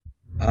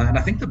And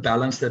I think the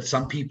balance that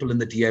some people in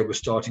the DA were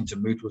starting to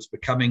moot was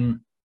becoming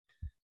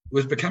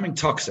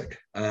toxic.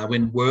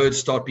 When words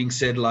start being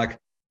said like,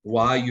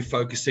 why are you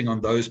focusing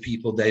on those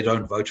people? They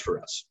don't vote for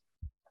us.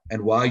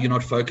 And why are you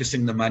not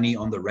focusing the money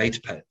on the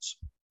ratepayers?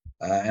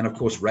 And of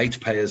course,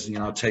 ratepayers,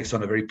 takes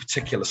on a very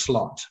particular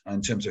slant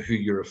in terms of who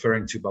you're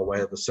referring to by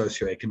way of a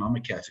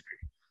socioeconomic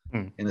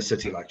category in a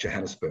city like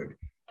Johannesburg.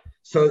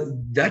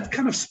 So that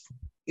kind of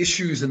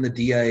issues in the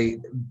DA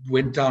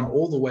went down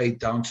all the way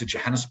down to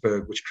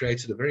Johannesburg, which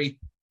created a very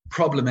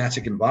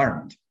problematic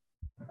environment.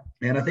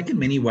 And I think in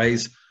many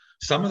ways,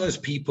 some of those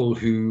people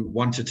who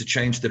wanted to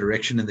change the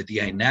direction in the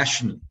DA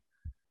nationally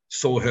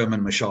saw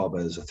Herman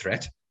Mashaba as a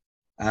threat.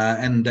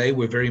 And they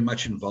were very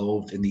much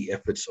involved in the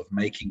efforts of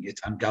making it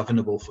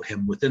ungovernable for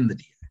him within the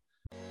DA.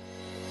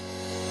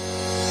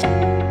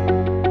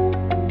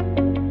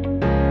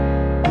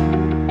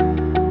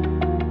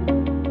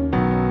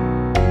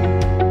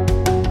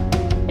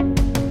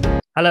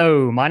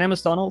 Hello, my name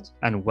is Donald,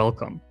 and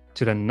welcome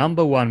to the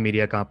 #1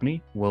 media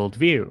company,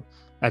 Worldview.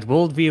 At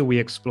Worldview, we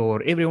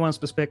explore everyone's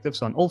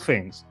perspectives on all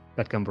things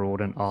that can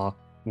broaden our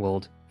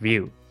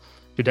worldview.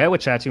 Today, we're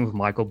chatting with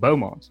Michael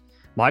Beaumont.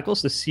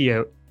 Michael's the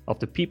CEO of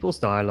the People's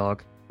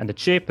Dialogue and the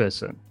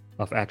chairperson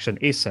of Action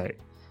SA.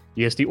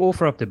 He is the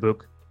author of the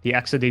book, The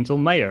Accidental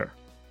Mayor,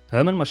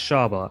 Herman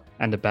Mashaba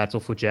and the Battle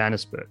for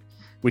Johannesburg,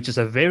 which is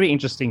a very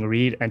interesting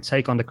read and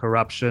take on the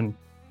corruption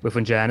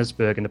within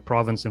Johannesburg and the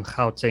province and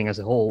Gauteng as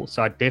a whole.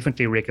 So I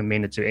definitely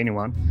recommend it to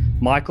anyone.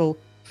 Michael,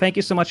 thank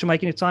you so much for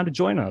making the time to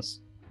join us.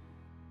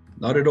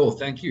 Not at all.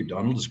 Thank you,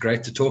 Donald. It's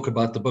great to talk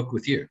about the book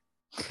with you.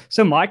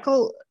 So,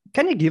 Michael,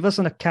 can you give us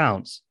an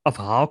account of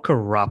how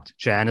corrupt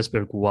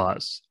Johannesburg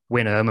was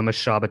when Herman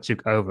Mashaba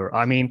took over?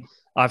 I mean,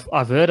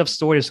 I've heard of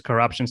stories of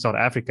corruption in South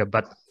Africa,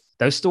 but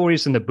those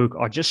stories in the book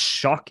are just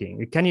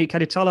shocking. Can you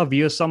tell our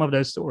viewers some of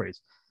those stories?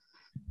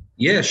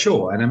 Yeah,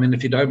 sure. And I mean,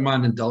 if you don't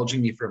mind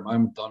indulging me for a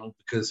moment, Donald,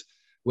 because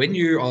when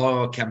you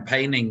are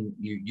campaigning,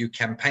 you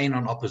campaign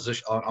on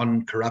opposition,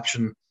 on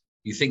corruption.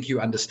 You think you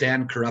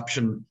understand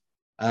corruption.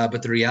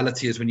 But the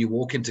reality is when you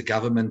walk into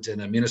government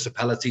in a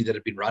municipality that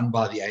had been run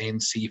by the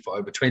ANC for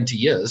over 20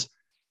 years,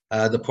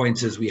 the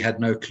point is we had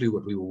no clue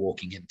what we were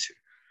walking into.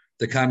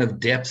 The kind of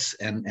depths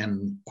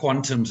and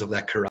quantums of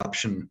that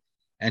corruption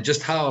and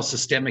just how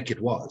systemic it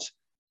was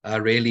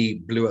really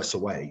blew us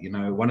away.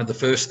 One of the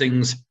first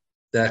things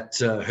that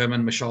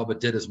Herman Mashaba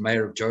did as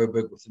mayor of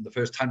Joburg within the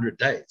first 100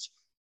 days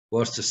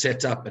was to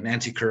set up an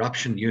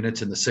anti-corruption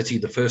unit in the city,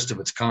 the first of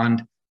its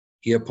kind.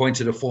 He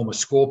appointed a former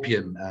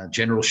Scorpion,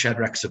 General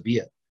Shadrach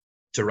Sibiya,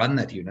 to run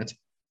that unit.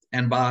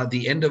 And by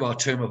the end of our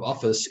term of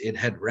office, it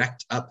had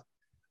racked up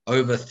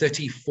over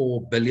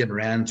 34 billion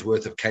rands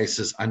worth of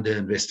cases under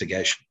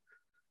investigation.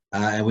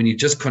 And when you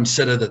just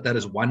consider that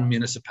is one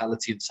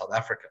municipality in South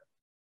Africa,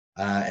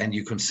 and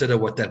you consider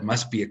what that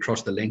must be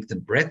across the length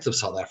and breadth of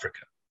South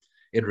Africa,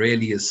 it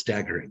really is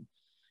staggering.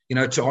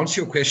 To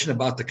answer your question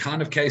about the kind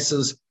of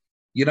cases,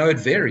 it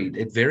varied.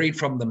 It varied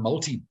from the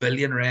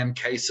multi-billion rand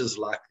cases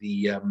like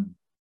the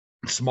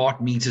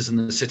smart meters in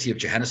the city of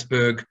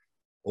Johannesburg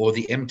or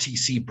the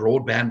MTC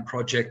broadband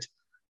project,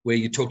 where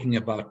you're talking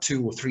about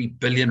 2 or 3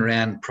 billion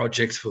rand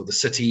projects for the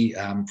city,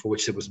 for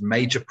which there was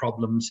major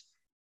problems,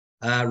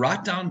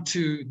 right down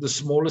to the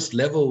smallest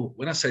level.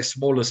 When I say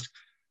smallest,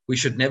 we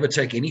should never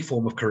take any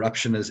form of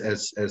corruption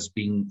as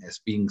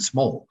being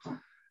small.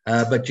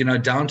 But,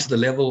 down to the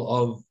level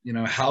of,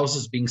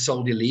 houses being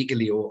sold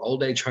illegally or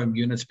old age home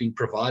units being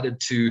provided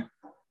to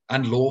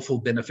unlawful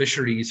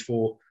beneficiaries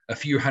for a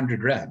few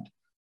hundred rand.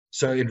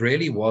 So it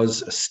really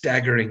was a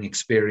staggering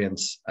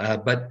experience.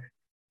 But,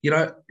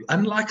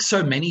 unlike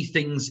so many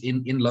things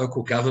in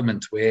local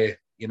government where,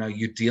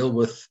 you deal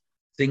with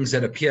things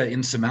that appear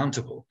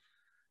insurmountable,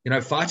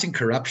 fighting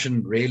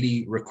corruption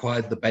really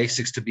required the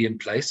basics to be in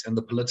place and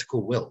the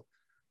political will.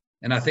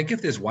 And I think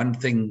if there's one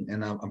thing,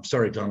 and I'm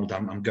sorry, Donald,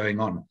 I'm going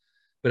on,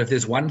 but if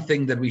there's one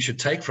thing that we should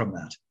take from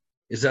that,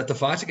 is that the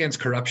fight against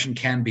corruption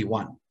can be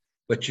won,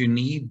 but you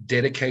need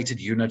dedicated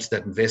units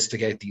that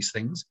investigate these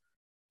things.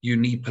 You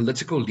need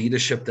political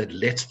leadership that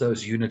lets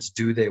those units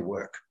do their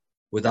work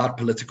without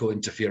political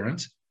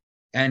interference.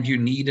 And you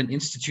need an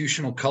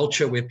institutional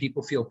culture where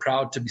people feel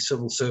proud to be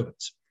civil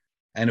servants.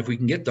 And if we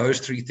can get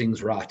those three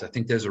things right, I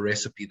think there's a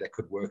recipe that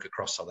could work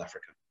across South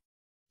Africa.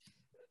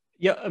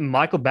 Yeah,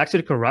 Michael, back to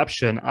the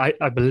corruption.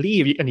 I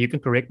believe, and you can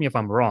correct me if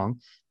I'm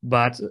wrong,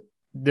 but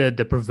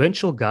the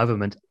provincial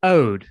government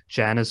owed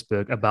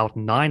Johannesburg about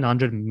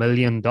 900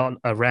 million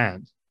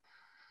rand.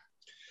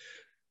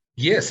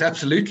 Yes,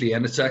 absolutely.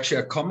 And it's actually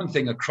a common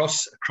thing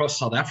across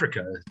South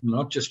Africa,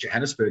 not just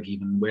Johannesburg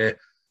even, where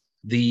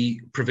the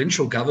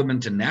provincial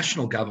government and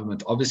national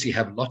government obviously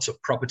have lots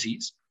of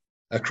properties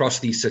across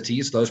these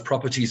cities. Those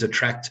properties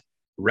attract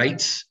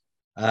rates,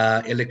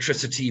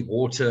 electricity,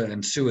 water,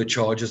 and sewer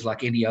charges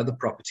like any other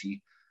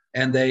property,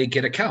 and they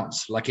get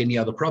accounts like any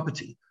other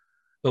property.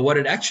 But what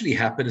had actually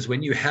happened is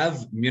when you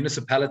have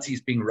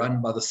municipalities being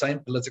run by the same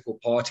political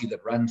party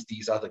that runs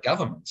these other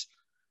governments,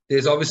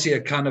 there's obviously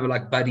a kind of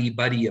like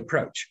buddy-buddy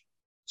approach.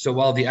 So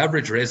while the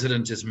average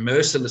resident is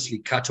mercilessly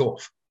cut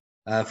off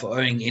for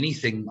owing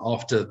anything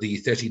after the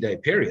 30-day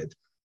period.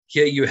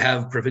 Here you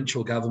have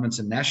provincial governments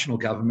and national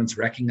governments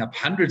racking up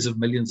hundreds of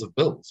millions of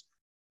bills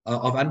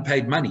of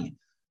unpaid money.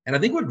 And I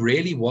think what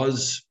really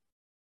was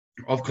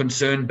of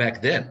concern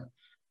back then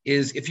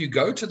is if you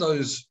go to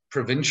those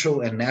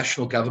provincial and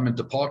national government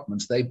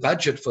departments, they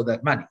budget for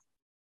that money.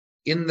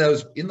 In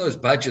those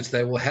budgets,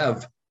 they will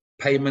have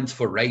payments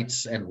for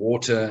rates and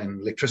water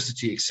and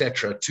electricity,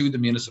 etc., to the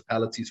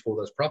municipalities for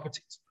those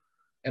properties.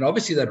 And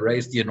obviously that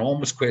raised the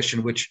enormous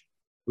question, which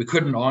we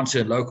couldn't answer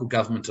in local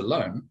government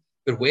alone,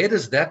 but where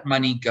does that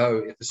money go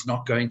if it's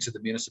not going to the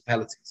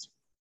municipalities?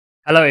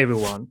 Hello,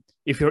 everyone.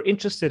 If you're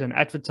interested in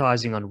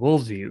advertising on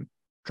Worldview,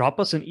 drop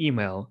us an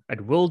email at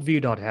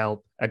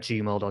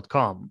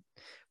worldview.help@gmail.com.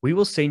 We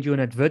will send you an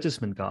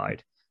advertisement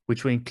guide,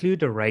 which will include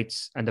the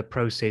rates and the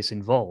process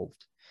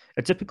involved.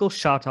 A typical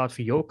shout out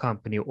for your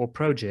company or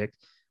project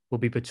will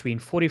be between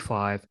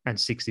 45 and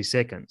 60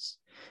 seconds.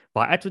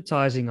 By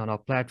advertising on our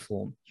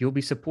platform, you'll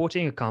be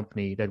supporting a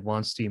company that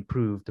wants to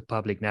improve the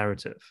public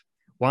narrative.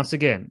 Once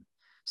again,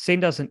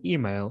 send us an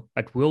email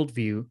at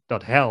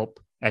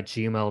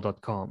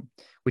worldview.help@gmail.com,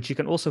 which you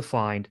can also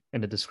find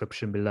in the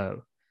description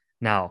below.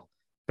 Now,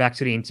 back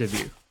to the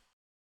interview.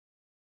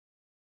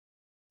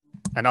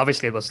 And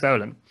obviously it was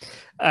stolen.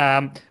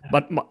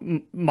 But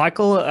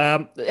Michael,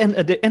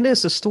 and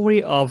there's a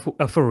story of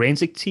a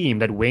forensic team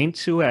that went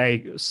to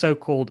a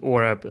so-called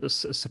or a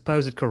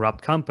supposed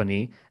corrupt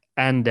company,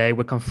 and they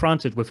were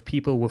confronted with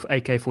people with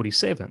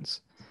AK-47s.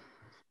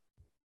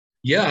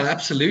 Yeah,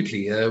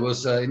 absolutely. There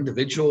was an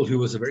individual who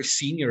was a very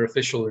senior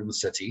official in the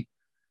city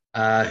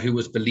who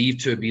was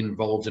believed to have been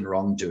involved in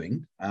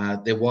wrongdoing.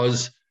 There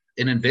was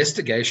an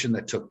investigation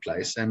that took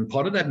place, and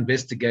part of that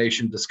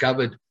investigation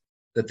discovered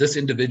that this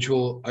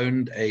individual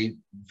owned a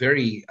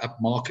very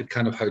upmarket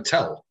kind of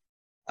hotel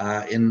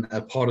in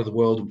a part of the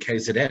world in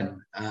KZN,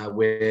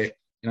 where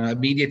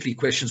immediately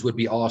questions would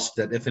be asked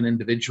that if an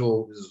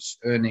individual is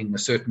earning a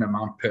certain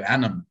amount per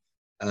annum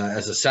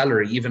as a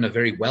salary, even a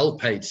very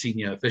well-paid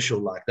senior official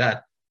like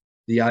that,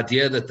 the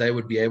idea that they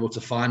would be able to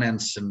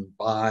finance and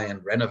buy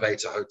and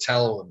renovate a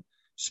hotel and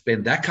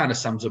spend that kind of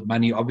sums of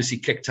money obviously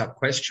kicked up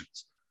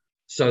questions.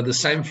 So the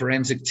same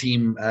forensic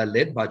team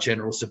led by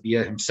General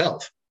Sibiya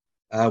himself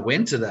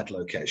went to that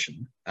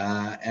location,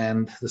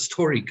 and the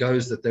story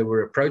goes that they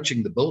were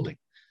approaching the building,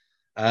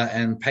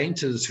 and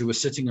painters who were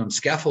sitting on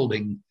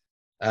scaffolding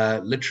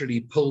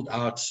literally pulled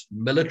out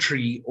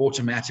military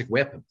automatic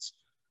weapons.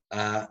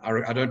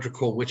 I don't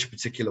recall which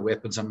particular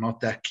weapons, I'm not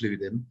that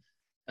clued in,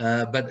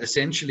 but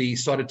essentially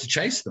started to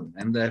chase them.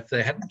 And if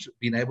they hadn't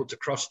been able to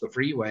cross the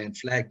freeway and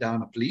flag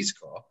down a police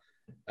car,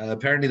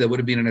 apparently they would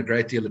have been in a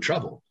great deal of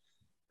trouble.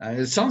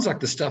 It sounds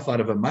like the stuff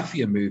out of a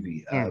mafia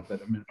movie,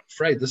 but I'm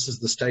afraid this is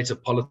the state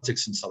of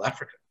politics in South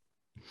Africa.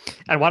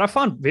 And what I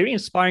found very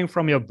inspiring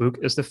from your book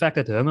is the fact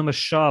that Herman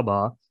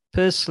Mashaba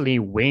personally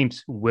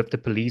went with the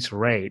police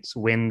raids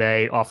when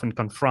they often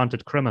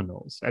confronted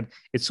criminals. And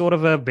it's sort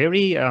of a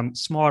very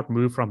smart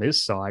move from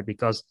his side,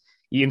 because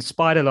he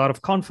inspired a lot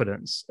of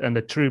confidence in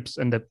the troops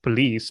and the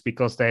police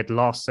because they had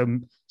lost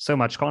so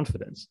much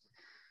confidence.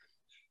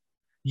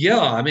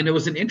 Yeah, I mean, it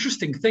was an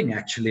interesting thing,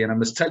 actually. And I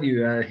must tell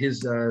you,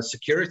 his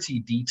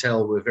security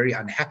detail were very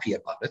unhappy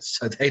about it.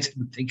 So they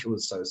didn't think it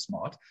was so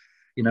smart,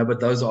 but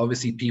those are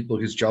obviously people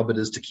whose job it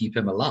is to keep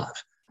him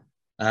alive,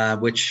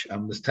 which I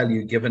must tell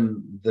you,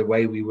 given the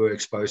way we were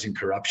exposing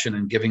corruption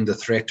and giving the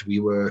threat we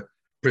were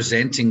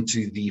presenting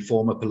to the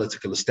former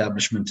political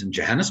establishment in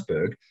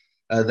Johannesburg,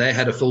 they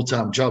had a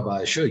full-time job,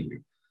 I assure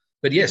you.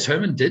 But yes,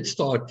 Herman did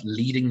start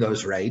leading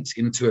those raids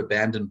into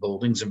abandoned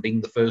buildings and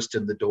being the first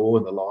in the door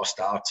and the last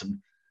out and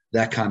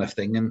that kind of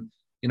thing. And,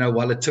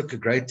 while it took a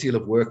great deal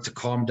of work to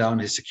calm down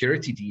his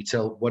security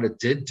detail, what it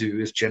did do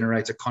is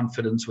generate a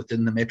confidence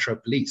within the Metro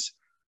Police.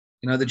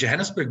 The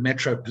Johannesburg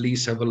Metro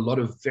Police have a lot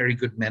of very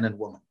good men and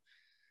women,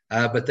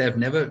 but they've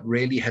never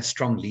really had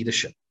strong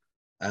leadership.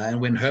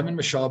 And when Herman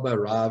Mashaba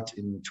arrived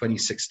in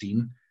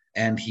 2016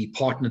 and he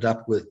partnered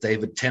up with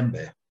David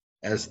Tembe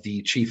as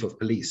the chief of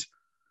police,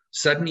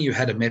 suddenly you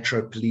had a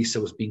Metro Police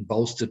that was being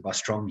bolstered by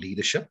strong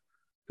leadership,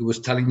 who was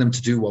telling them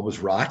to do what was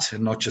right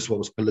and not just what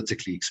was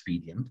politically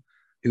expedient,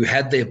 who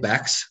had their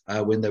backs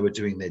when they were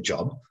doing their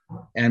job,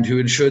 and who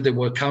ensured there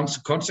were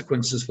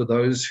consequences for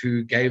those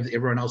who gave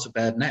everyone else a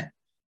bad name.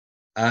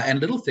 And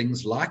little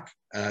things like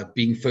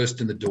being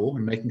first in the door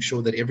and making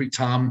sure that every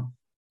time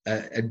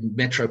a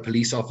Metro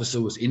Police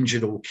officer was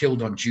injured or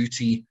killed on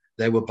duty,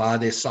 they were by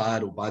their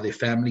side or by their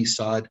family's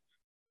side.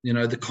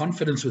 The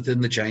confidence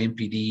within the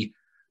JMPD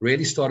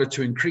really started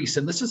to increase.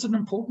 And this is an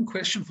important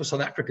question for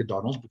South Africa,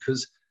 Donald,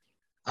 because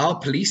our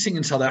policing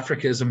in South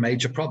Africa is a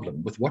major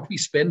problem. With what we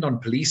spend on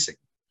policing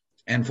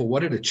and for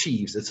what it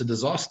achieves, it's a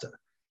disaster.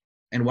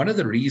 And one of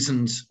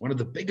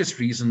the biggest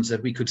reasons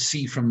that we could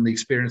see from the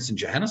experience in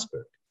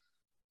Johannesburg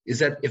is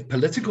that if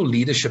political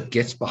leadership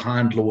gets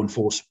behind law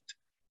enforcement,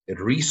 it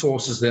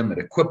resources them, it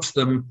equips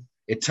them,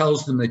 it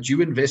tells them that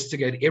you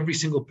investigate every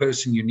single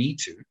person you need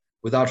to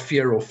without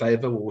fear or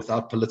favor or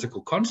without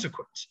political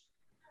consequence,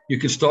 you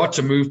can start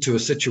to move to a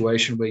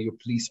situation where your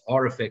police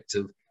are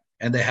effective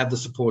and they have the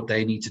support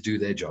they need to do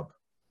their job.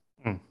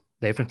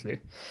 Definitely.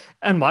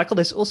 And Michael,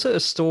 there's also a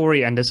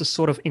story, and this is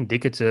sort of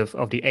indicative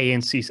of the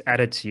ANC's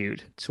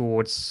attitude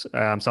towards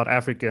South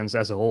Africans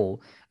as a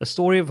whole. A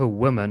story of a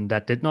woman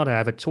that did not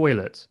have a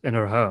toilet in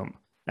her home,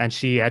 and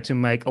she had to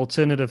make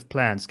alternative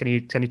plans. Can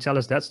you tell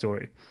us that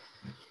story?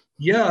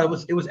 Yeah,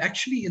 it was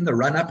actually in the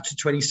run-up to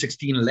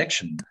 2016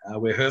 election,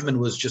 where Herman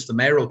was just the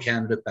mayoral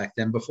candidate back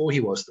then, before he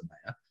was the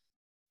mayor.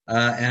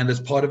 And as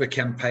part of a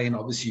campaign,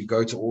 obviously, you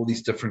go to all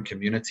these different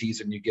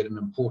communities and you get an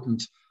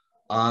important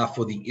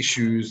for the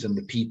issues and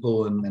the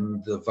people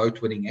and the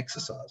vote-winning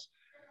exercise.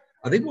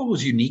 I think what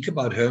was unique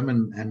about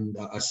Herman, and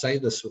I say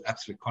this with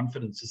absolute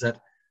confidence, is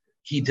that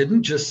he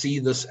didn't just see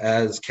this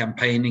as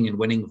campaigning and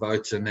winning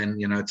votes and then,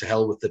 to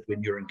hell with it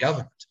when you're in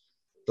government.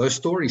 Those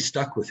stories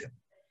stuck with him.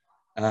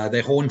 They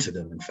haunted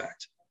him, in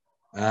fact.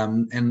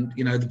 And,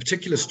 the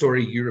particular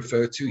story you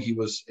refer to, he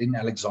was in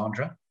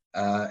Alexandra,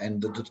 and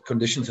the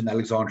conditions in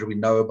Alexandra, we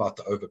know about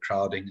the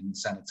overcrowding and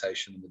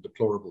sanitation and the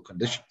deplorable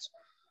conditions.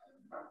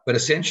 But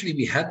essentially,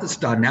 we had this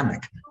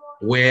dynamic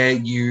where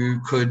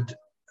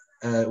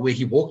where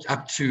he walked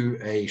up to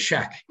a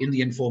shack in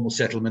the informal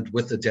settlement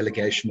with a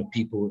delegation of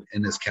people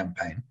in his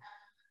campaign.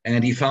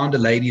 And he found a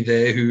lady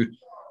there who,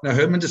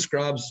 Herman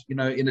describes, in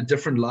a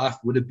different life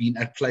would have been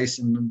at place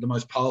in the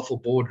most powerful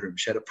boardroom.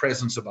 She had a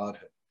presence about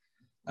her.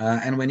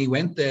 And when he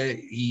went there,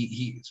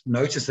 he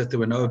noticed that there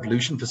were no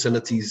ablution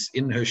facilities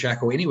in her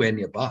shack or anywhere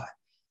nearby.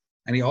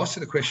 And he asked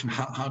her the question,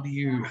 how do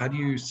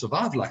you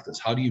survive like this?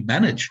 How do you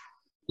manage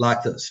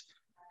like this?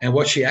 And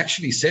what she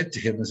actually said to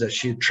him is that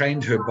she had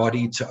trained her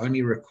body to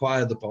only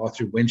require the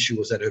bathroom when she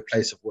was at her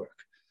place of work.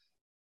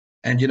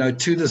 And,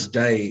 to this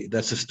day,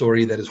 that's a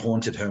story that has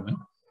haunted Herman.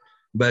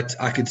 But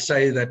I could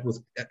say that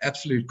with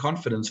absolute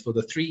confidence, for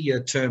the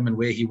 3-year term and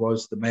where he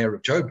was the mayor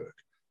of Joburg,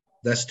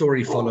 that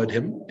story followed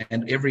him,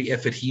 and every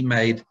effort he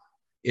made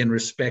in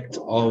respect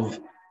of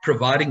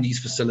providing these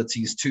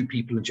facilities to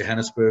people in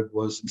Johannesburg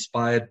was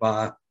inspired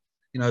by,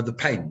 the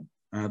pain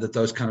that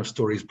those kind of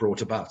stories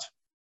brought about.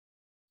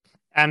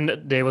 And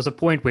there was a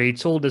point where he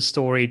told this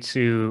story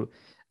to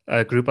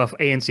a group of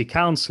ANC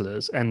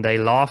councillors, and they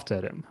laughed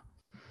at him.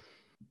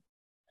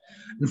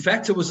 In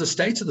fact, it was a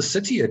State of the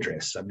City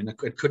address. I mean,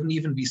 it couldn't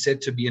even be said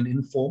to be an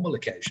informal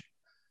occasion.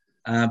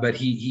 But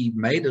he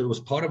made it was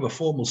part of a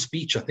formal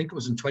speech. I think it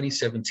was in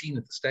 2017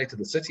 at the State of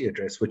the City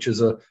address, which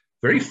is a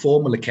very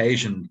formal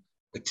occasion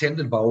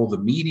attended by all the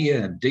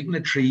media and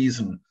dignitaries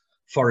and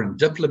foreign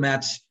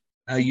diplomats.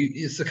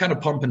 It's the kind of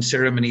pomp and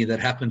ceremony that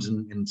happens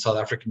in South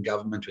African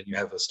government when you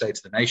have a State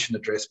of the Nation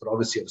address, but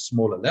obviously at a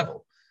smaller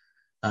level.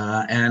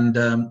 And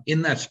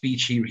in that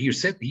speech,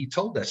 he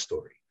told that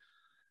story.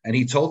 And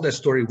he told that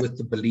story with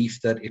the belief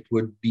that it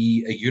would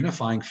be a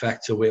unifying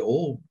factor where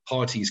all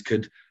parties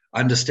could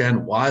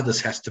understand why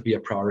this has to be a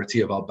priority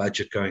of our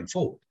budget going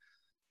forward.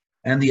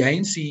 And the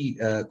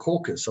ANC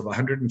caucus of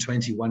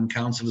 121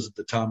 councillors at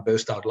the time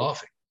burst out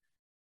laughing.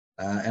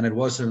 And it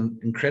was an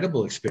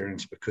incredible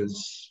experience,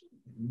 because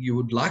you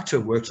would like to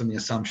have worked on the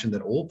assumption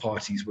that all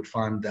parties would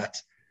find that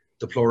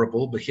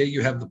deplorable. But here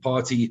you have the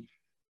party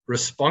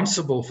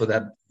responsible for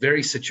that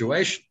very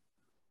situation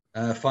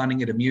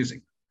finding it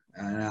amusing.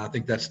 And I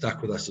think that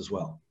stuck with us as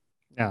well.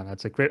 Yeah,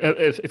 that's a great.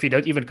 If you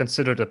don't even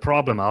consider it a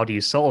problem, how do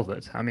you solve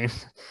it? I mean,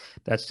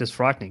 that's just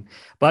frightening.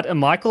 But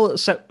Michael,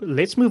 so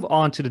let's move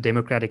on to the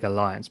Democratic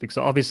Alliance, because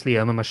obviously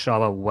Herman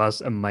Mashaba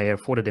was a mayor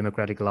for the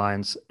Democratic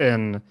Alliance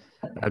in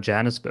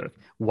Johannesburg.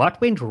 What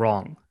went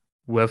wrong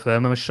with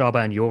Herman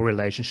Mashaba and your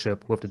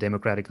relationship with the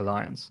Democratic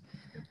Alliance?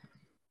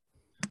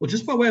 Well,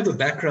 just by way of the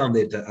background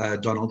there,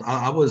 Donald,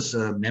 I was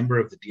a member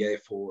of the DA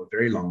for a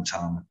very long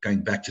time,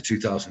 going back to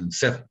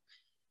 2007.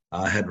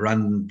 I had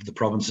run the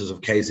provinces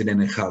of KZN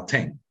and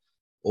Gauteng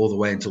all the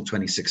way until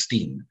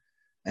 2016.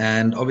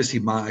 And obviously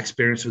my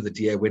experience with the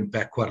DA went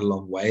back quite a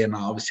long way, and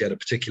I obviously had a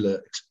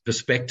particular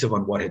perspective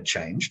on what had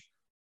changed.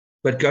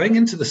 But going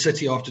into the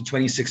city after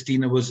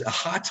 2016, it was a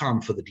high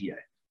time for the DA.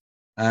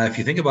 If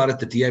you think about it,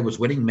 the DA was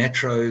winning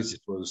metros,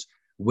 it was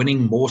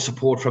winning more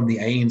support from the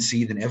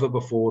ANC than ever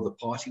before, the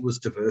party was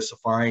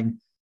diversifying.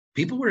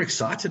 People were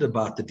excited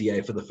about the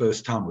DA for the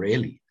first time,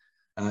 really.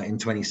 In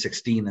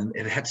 2016, and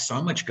it had so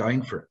much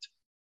going for it.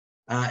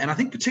 And I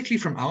think particularly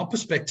from our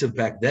perspective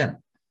back then,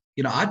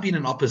 I'd been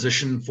in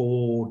opposition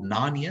for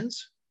 9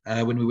 years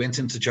when we went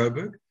into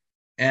Joburg,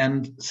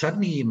 and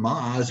suddenly my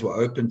eyes were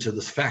open to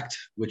this fact,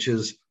 which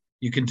is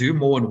you can do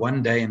more in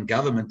one day in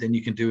government than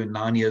you can do in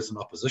 9 years in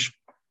opposition.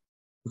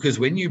 Because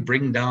when you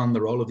bring down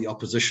the role of the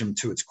opposition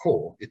to its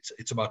core,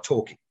 it's about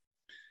talking,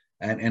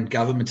 and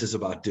government is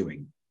about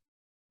doing.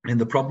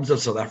 And the problems of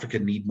South Africa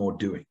need more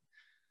doing.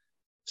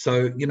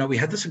 So, we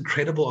had this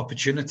incredible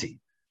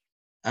opportunity.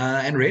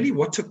 And really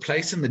what took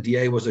place in the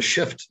DA was a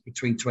shift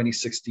between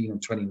 2016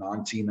 and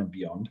 2019 and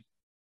beyond,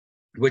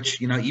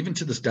 which, even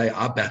to this day,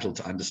 I battle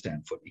to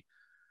understand fully.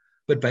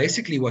 But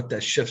basically what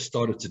that shift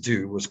started to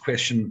do was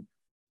question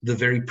the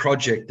very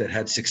project that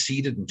had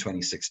succeeded in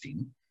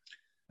 2016,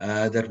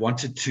 that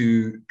wanted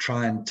to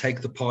try and take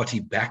the party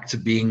back to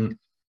being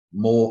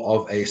more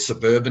of a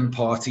suburban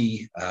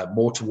party,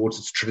 more towards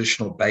its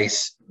traditional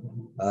base,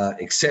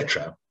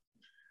 etc.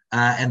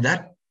 And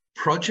that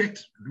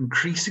project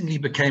increasingly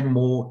became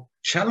more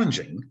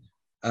challenging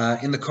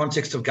in the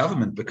context of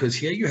government, because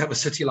here you have a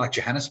city like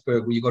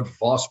Johannesburg where you've got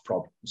vast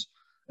problems,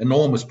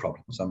 enormous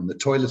problems. I mean, the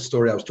toilet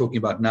story I was talking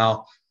about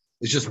now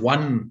is just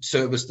one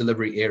service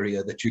delivery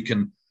area that you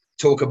can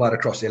talk about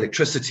across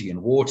electricity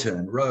and water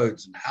and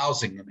roads and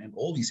housing and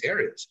all these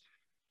areas.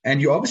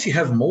 And you obviously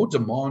have more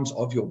demands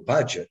of your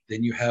budget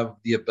than you have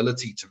the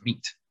ability to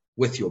meet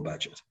with your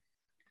budget.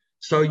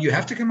 So you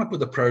have to come up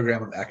with a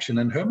program of action.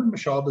 And Herman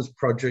Mashaba's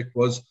project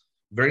was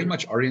very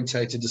much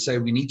orientated to say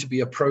we need to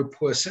be a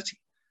pro-poor city.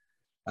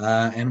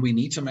 And we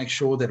need to make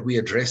sure that we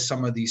address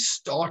some of these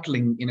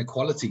startling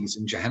inequalities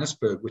in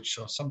Johannesburg, which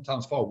are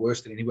sometimes far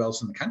worse than anywhere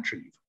else in the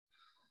country.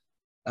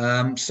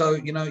 So,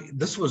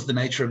 this was the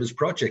nature of his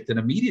project. And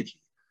immediately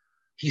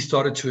he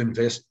started to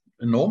invest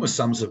enormous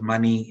sums of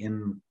money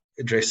in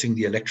addressing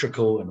the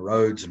electrical and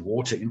roads and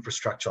water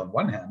infrastructure on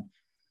one hand,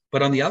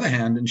 but on the other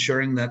hand,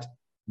 ensuring that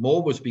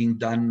more was being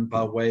done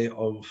by way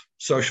of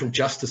social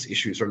justice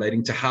issues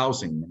relating to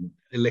housing and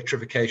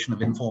electrification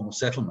of informal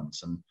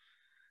settlements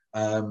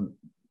and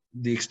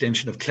the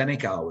extension of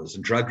clinic hours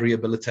and drug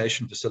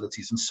rehabilitation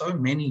facilities and so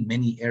many,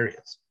 many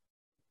areas.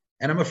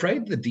 And I'm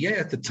afraid the DA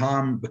at the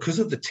time, because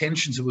of the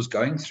tensions it was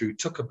going through,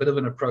 took a bit of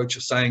an approach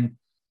of saying,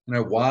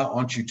 why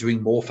aren't you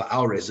doing more for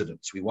our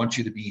residents? We want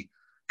you to be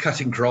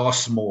cutting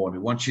grass more, and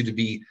we want you to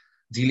be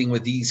dealing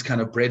with these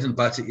kind of bread and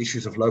butter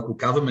issues of local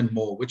government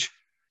more, which,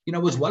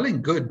 was well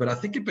and good, but I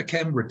think it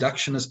became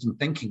reductionist in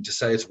thinking to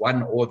say it's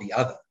one or the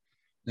other.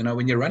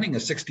 When you're running a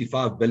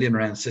 65 billion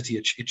rand city,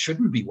 it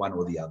shouldn't be one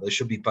or the other. It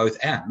should be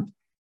both and,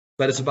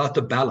 but it's about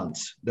the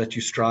balance that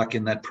you strike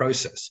in that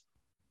process.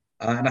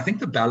 And I think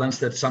the balance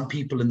that some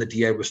people in the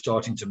DA were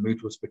starting to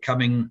moot was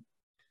becoming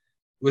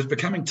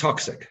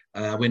toxic.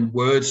 When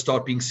words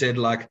start being said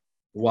like,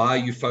 why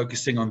are you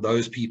focusing on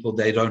those people?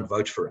 They don't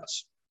vote for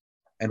us.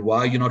 And why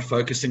are you not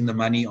focusing the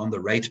money on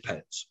the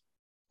ratepayers?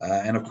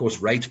 And of course,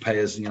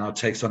 ratepayers,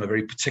 takes on a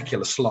very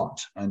particular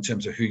slant in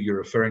terms of who you're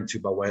referring to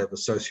by way of a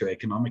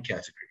socioeconomic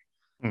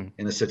category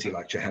in a city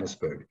like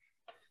Johannesburg.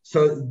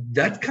 So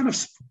that kind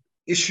of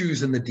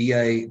issues in the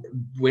DA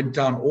went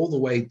down all the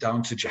way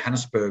down to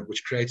Johannesburg,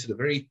 which created a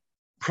very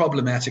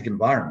problematic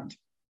environment.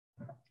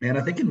 And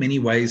I think in many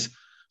ways,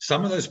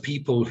 some of those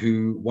people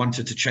who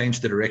wanted to change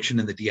the direction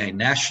in the DA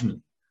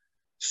nationally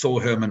saw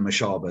Herman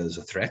Mashaba as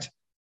a threat.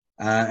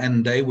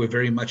 And they were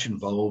very much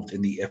involved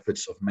in the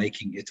efforts of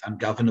making it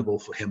ungovernable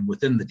for him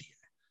within the DA.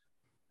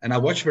 And I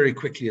watched very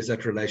quickly as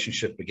that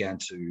relationship began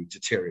to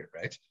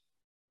deteriorate,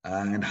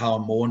 and how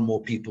more and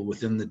more people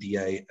within the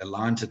DA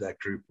aligned to that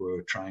group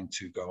were trying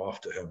to go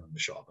after Herman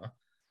Mashaba.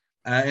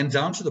 And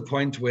down to the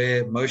point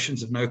where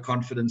motions of no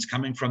confidence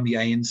coming from the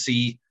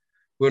ANC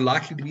were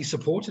likely to be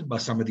supported by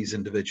some of these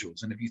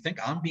individuals. And if you think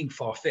I'm being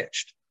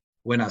far-fetched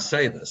when I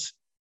say this,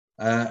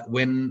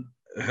 when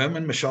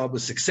Herman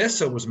Mashaba's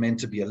successor was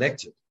meant to be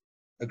elected,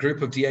 a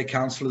group of DA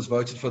councillors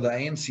voted for the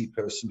ANC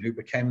person who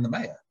became the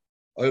mayor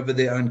over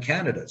their own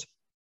candidate.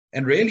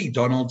 And really,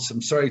 Donald,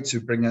 I'm sorry to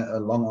bring a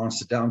long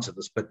answer down to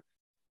this, but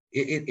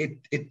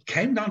it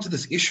came down to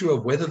this issue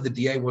of whether the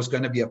DA was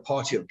going to be a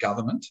party of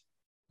government,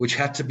 which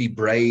had to be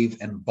brave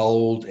and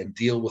bold and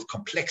deal with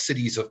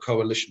complexities of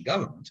coalition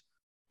government,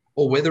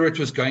 or whether it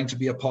was going to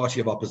be a party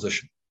of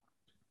opposition.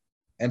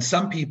 And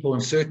some people,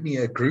 and certainly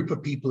a group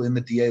of people in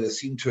the DA that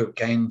seem to have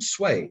gained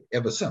sway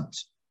ever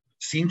since,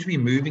 seem to be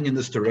moving in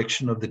this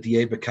direction of the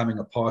DA becoming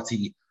a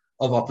party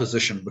of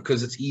opposition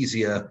because it's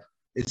easier,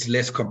 it's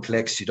less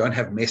complex, you don't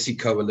have messy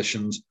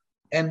coalitions,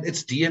 and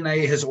its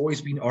DNA has always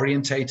been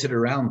orientated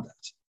around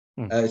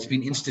that. It's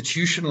been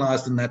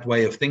institutionalized in that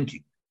way of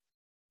thinking.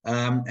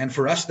 And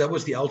for us, that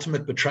was the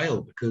ultimate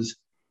betrayal because,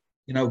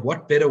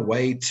 what better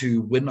way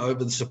to win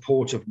over the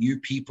support of new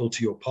people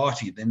to your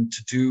party than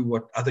to do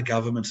what other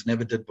governments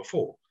never did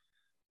before?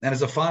 And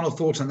as a final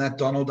thought on that,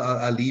 Donald,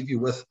 I'll leave you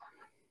with,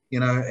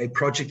 a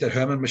project that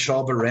Herman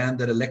Mashaba ran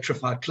that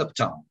electrified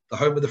Kliptown, the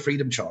home of the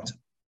Freedom Charter.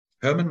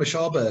 Herman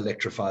Mashaba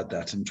electrified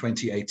that in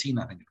 2018,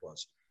 I think it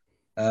was.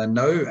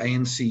 No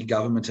ANC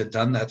government had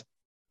done that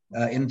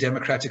in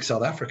democratic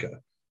South Africa.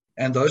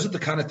 And those are the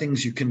kind of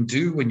things you can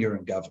do when you're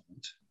in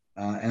government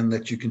and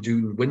that you can do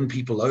and win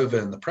people over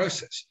in the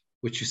process,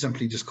 which you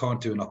simply just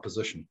can't do in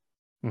opposition.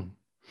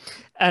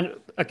 And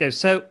okay,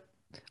 so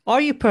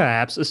are you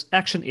perhaps, is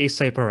Action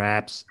SA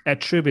perhaps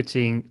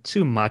attributing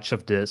too much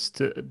of this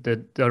to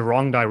the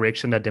wrong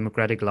direction that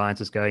Democratic Alliance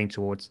is going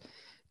towards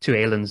to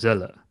Helen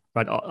Zille?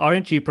 Right?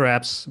 Aren't you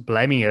perhaps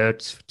blaming her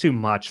too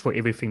much for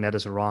everything that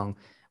is wrong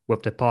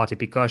with the party?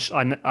 Because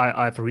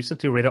I've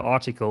recently read an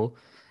article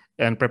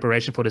in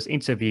preparation for this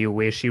interview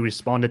where she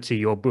responded to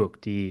your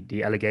book,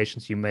 the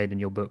allegations you made in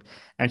your book.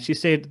 And she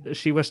said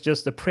she was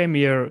just the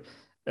premier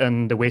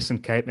in the Western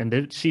Cape and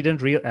that she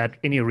didn't have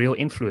any real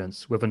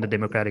influence within the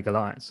Democratic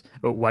Alliance.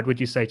 What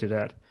would you say to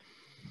that?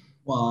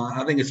 Well,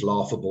 I think it's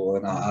laughable.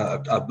 And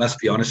I must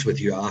be honest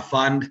with you. I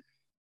find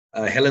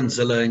Helen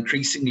Zille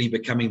increasingly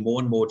becoming more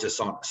and more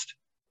dishonest.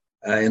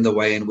 in the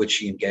way in which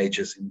she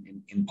engages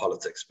in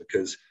politics.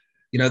 Because,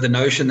 the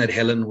notion that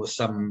Helen was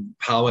some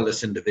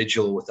powerless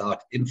individual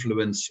without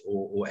influence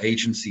or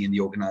agency in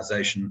the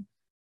organization,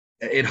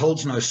 it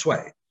holds no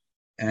sway.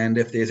 And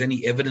if there's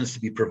any evidence to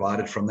be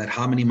provided from that,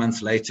 how many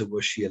months later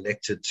was she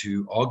elected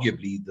to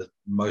arguably the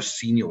most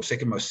senior or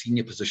second most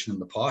senior position in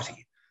the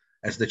party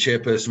as the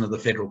chairperson of the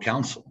Federal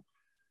Council?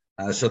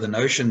 So the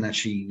notion that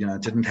she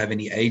didn't have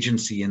any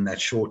agency in that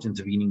short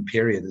intervening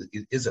period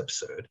is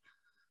absurd.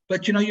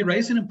 But, you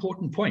raise an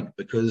important point,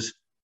 because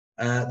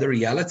the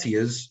reality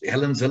is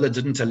Helen Zille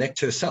didn't elect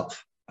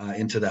herself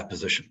into that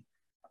position.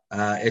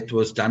 It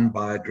was done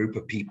by a group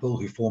of people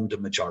who formed a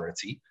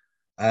majority.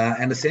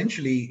 And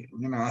essentially,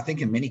 I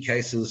think in many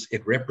cases,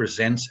 it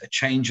represents a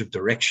change of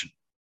direction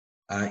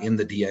in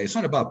the DA. It's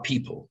not about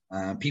people.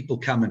 People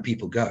come and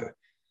people go.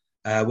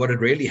 What it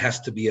really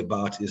has to be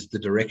about is the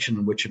direction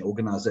in which an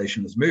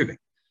organization is moving.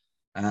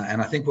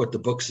 And I think what the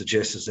book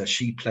suggests is that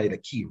she played a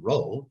key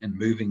role in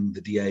moving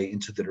the DA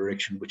into the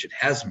direction which it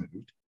has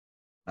moved,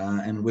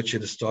 and which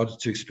it has started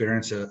to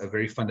experience a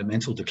very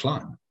fundamental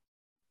decline.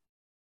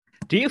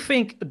 Do you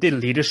think the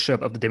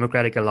leadership of the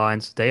Democratic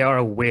Alliance, they are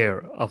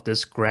aware of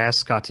this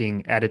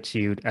grass-cutting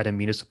attitude at a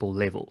municipal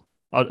level?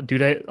 Are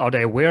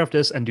they aware of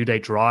this, and do they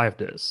drive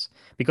this?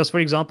 Because, for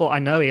example, I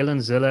know Helen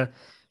Zille,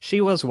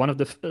 she was one of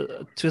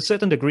the, to a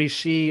certain degree,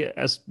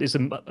 there's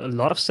a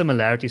lot of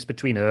similarities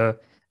between her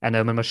and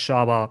Herman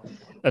Mashaba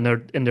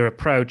in their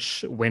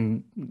approach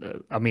when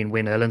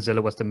Helen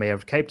Zille was the mayor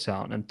of Cape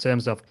Town, in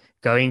terms of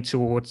going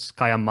towards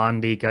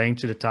Kayamandi, going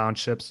to the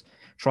townships,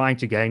 trying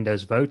to gain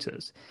those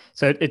voters.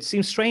 So it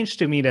seems strange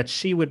to me that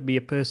she would be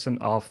a person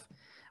of,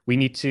 we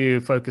need to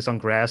focus on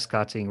grass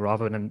cutting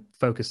rather than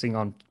focusing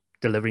on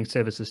delivering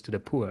services to the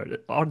poor.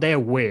 Are they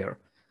aware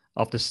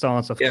of the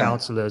stance of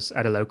councillors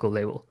at a local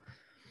level?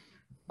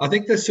 I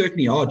think they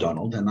certainly are,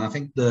 Donald. And I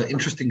think the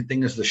interesting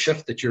thing is the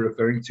shift that you're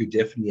referring to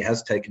definitely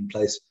has taken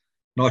place,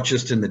 not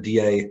just in the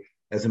DA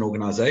as an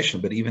organization,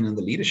 but even in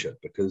the leadership,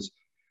 because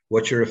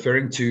what you're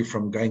referring to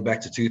from going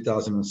back to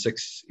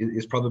 2006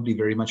 is probably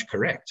very much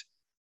correct.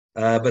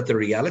 But the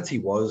reality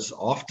was,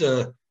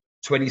 after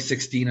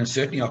 2016 and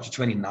certainly after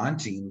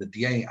 2019, the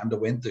DA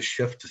underwent the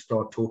shift to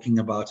start talking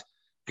about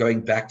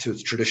going back to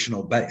its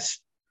traditional base.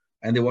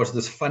 And there was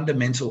this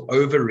fundamental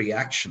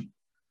overreaction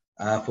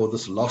for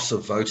this loss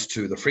of votes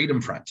to the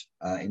Freedom Front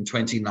in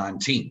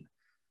 2019,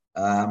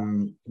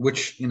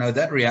 which,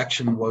 that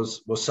reaction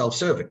was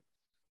self-serving,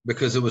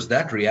 because it was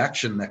that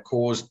reaction that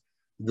caused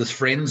this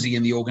frenzy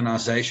in the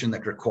organization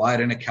that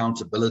required an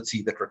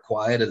accountability, that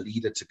required a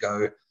leader to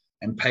go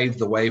and pave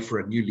the way for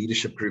a new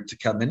leadership group to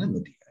come in the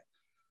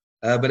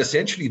DA. But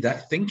essentially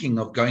that thinking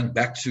of going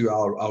back to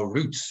our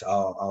roots,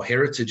 our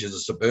heritage as a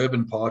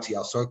suburban party,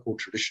 our so-called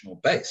traditional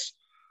base,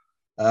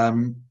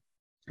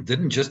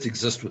 didn't just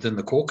exist within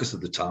the caucus at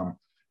the time.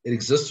 It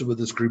existed with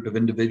this group of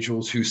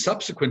individuals who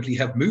subsequently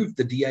have moved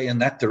the DA in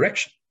that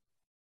direction.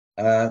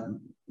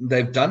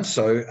 They've done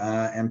so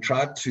and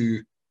tried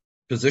to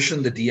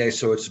position the DA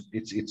so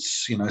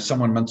it's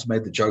someone once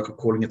made the joke of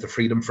calling it the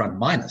Freedom Front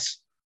minus,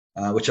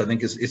 which I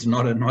think is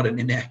not an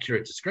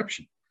inaccurate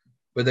description.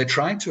 But they're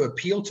trying to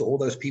appeal to all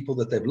those people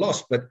that they've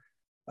lost. But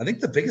I think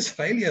the biggest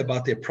failure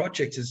about their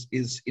project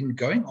is in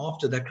going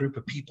after that group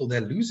of people,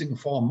 they're losing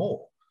far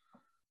more.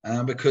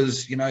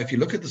 Because, if you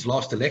look at this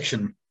last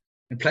election,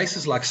 in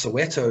places like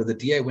Soweto, the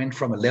DA went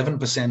from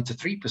 11% to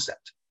 3%.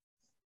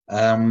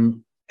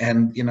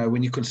 And,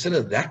 when you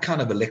consider that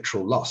kind of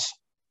electoral loss,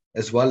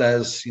 as well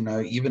as,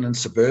 even in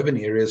suburban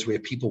areas where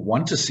people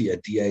want to see a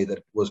DA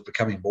that was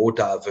becoming more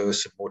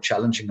diverse and more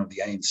challenging of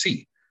the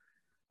ANC,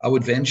 I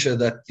would venture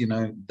that,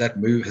 that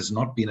move has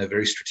not been a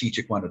very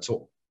strategic one at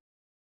all.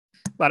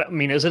 But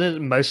isn't it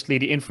mostly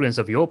the influence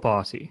of your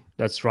party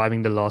that's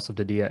driving the loss of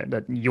the DA?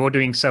 That you're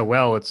doing so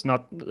well, it's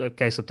not a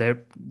case of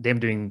them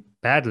doing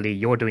badly,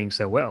 you're doing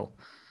so well.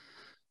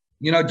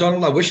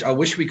 Donald, I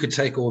wish we could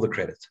take all the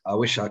credit. I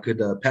wish I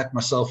could pat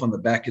myself on the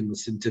back in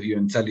this interview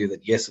and tell you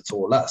that, yes, it's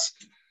all us.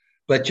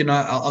 But,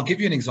 I'll give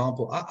you an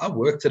example. I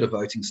worked at a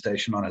voting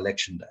station on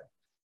election day.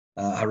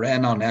 I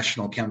ran our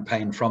national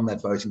campaign from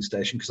that voting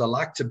station because I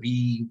like to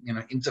be,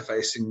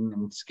 interfacing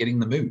and getting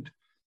the mood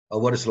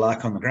of what it's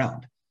like on the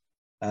ground.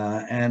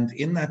 And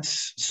in that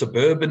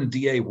suburban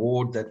DA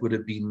ward that would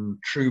have been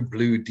true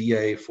blue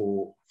DA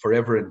for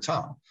forever in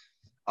town,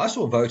 I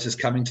saw voters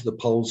coming to the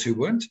polls who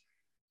weren't,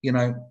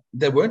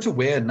 they weren't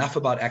aware enough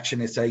about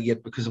Action SA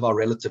yet because of our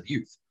relative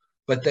youth,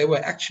 but they were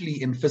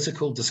actually in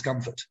physical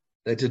discomfort.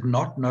 They did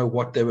not know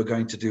what they were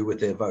going to do with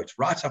their vote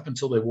right up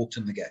until they walked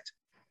in the gate.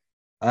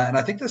 And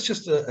I think that's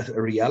just a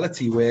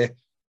reality where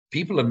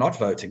people are not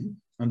voting,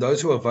 and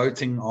those who are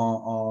voting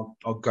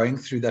are going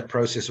through that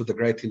process with a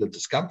great deal of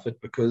discomfort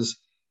because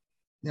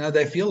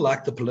they feel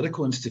like the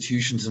political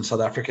institutions in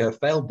South Africa have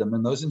failed them,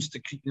 and those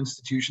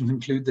institutions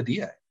include the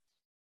DA.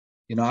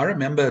 I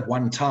remember at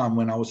one time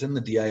when I was in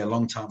the DA a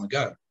long time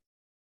ago,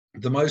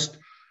 the most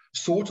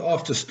sought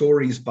after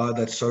stories by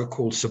that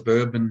so-called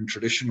suburban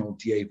traditional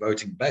DA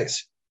voting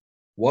base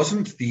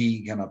wasn't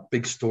the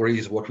big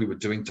stories of what we were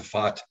doing to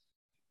fight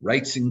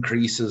rates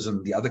increases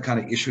and the other kind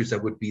of issues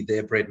that would be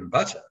their bread and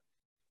butter.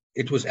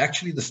 It was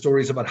actually the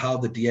stories about how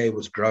the DA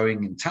was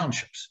growing in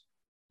townships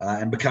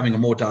and becoming a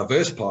more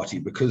diverse party,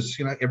 because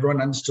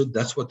everyone understood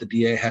that's what the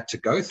DA had to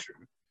go through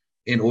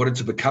in order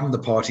to become the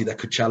party that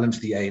could challenge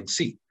the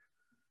ANC.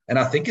 And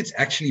I think it's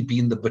actually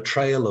been the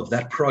betrayal of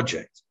that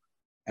project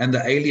and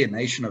the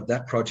alienation of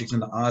that project in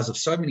the eyes of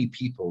so many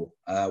people,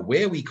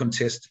 where we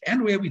contested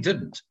and where we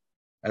didn't,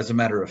 as a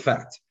matter of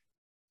fact,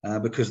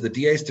 because the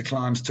DA's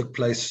declines took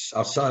place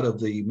outside of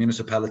the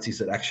municipalities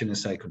that Action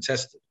SA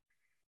contested.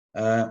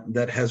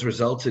 That has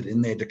resulted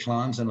in their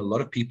declines and a lot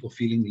of people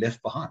feeling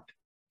left behind.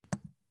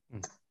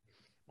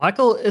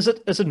 Michael, is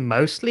it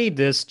mostly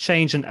this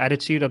change in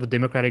attitude of the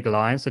Democratic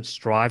Alliance that's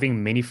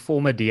driving many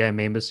former DA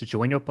members to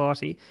join your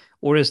party?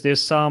 Or is there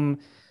some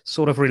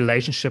sort of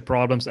relationship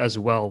problems as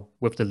well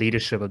with the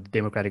leadership of the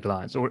Democratic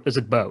Alliance? Or is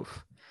it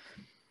both?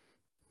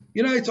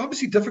 It's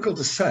obviously difficult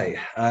to say.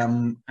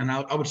 And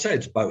I would say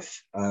it's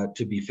both,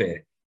 to be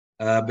fair,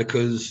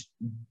 because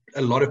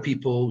a lot of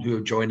people who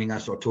are joining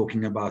us are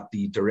talking about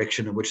the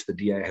direction in which the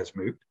DA has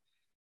moved.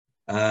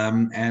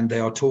 And they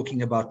are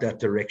talking about that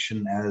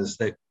direction as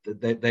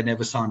they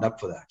never signed up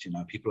for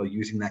that. People are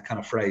using that kind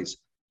of phrase.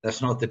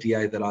 That's not the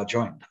DA that I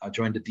joined. I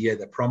joined a DA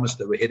that promised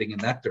that we're heading in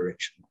that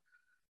direction.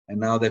 And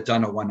now they've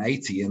done a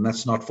 180, and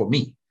that's not for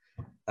me.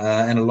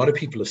 And a lot of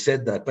people have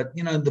said that. But,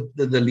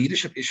 the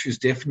leadership issues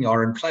definitely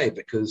are in play,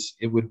 because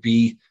it would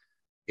be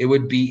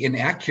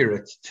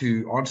inaccurate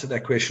to answer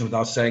that question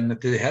without saying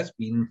that there has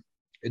been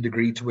a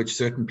degree to which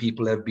certain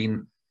people have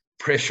been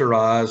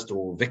pressurized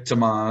or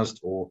victimized,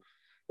 or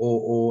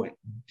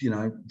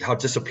how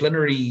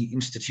disciplinary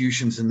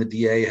institutions in the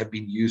DA have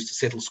been used to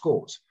settle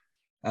scores.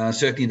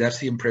 Certainly that's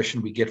the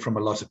impression we get from a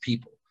lot of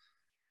people.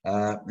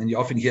 And you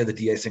often hear the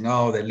DA saying,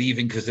 oh, they're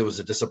leaving because there was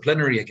a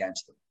disciplinary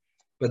against them.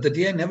 But the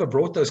DA never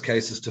brought those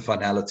cases to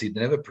finality.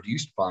 They never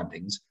produced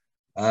findings.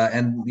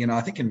 And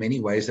I think in many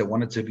ways they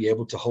wanted to be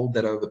able to hold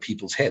that over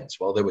people's heads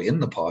while they were in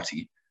the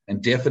party,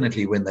 and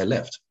definitely when they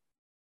left.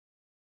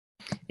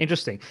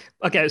 Interesting.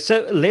 Okay,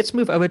 so let's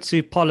move over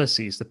to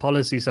policies, the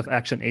policies of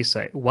Action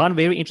SA. One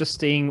very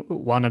interesting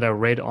one that I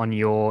read on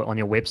your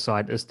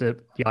website is the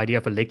idea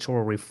of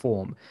electoral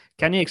reform.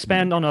 Can you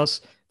expand on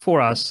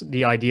for us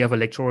the idea of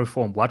electoral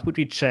reform? What would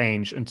we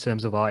change in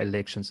terms of our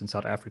elections in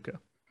South Africa?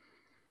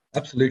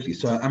 Absolutely.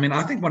 So,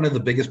 I think one of the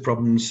biggest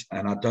problems,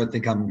 and I don't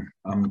think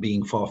I'm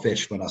being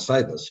far-fetched when I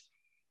say this,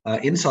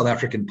 in South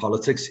African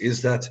politics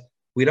is that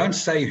we don't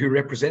say who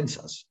represents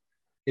us.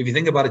 If you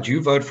think about it,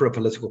 you vote for a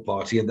political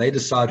party and they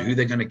decide who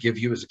they're going to give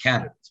you as a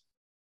candidate.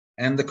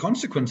 And the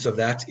consequence of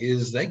that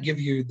is they give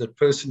you the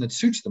person that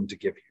suits them to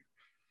give you.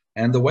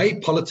 And the way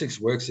politics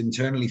works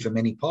internally for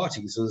many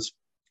parties is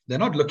they're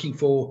not looking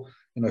for,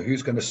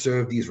 who's going to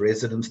serve these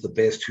residents the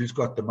best, who's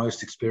got the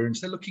most experience.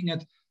 They're looking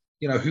at,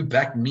 who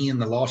backed me in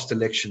the last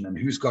election and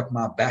who's got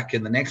my back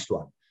in the next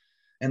one.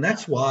 And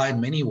that's why, in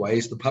many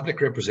ways, the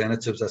public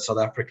representatives that South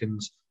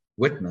Africans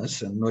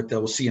witness and what they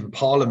will see in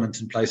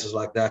parliament and places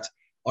like that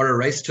are a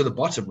race to the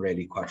bottom,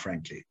 really, quite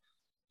frankly.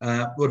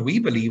 What we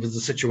believe is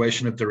the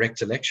situation of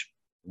direct election.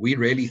 We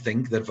really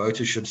think that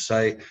voters should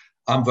say,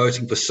 I'm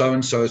voting for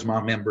so-and-so as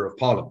my member of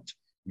parliament,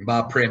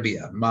 my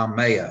premier, my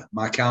mayor,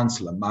 my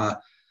councillor, my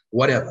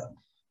whatever.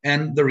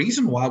 And the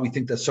reason why we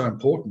think that's so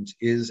important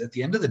is at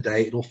the end of the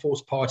day, it'll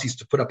force parties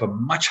to put up a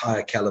much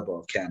higher caliber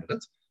of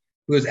candidates,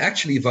 because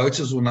actually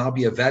voters will now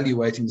be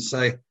evaluating to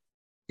say,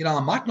 I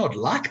might not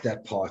like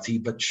that party,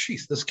 but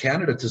geez, this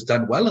candidate has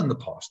done well in the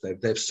past.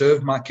 They've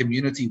served my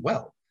community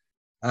well.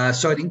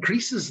 So it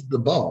increases the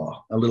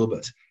bar a little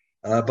bit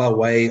by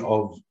way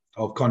of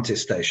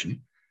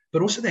contestation.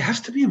 But also there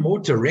has to be a more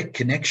direct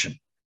connection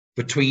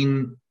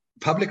between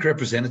public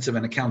representative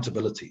and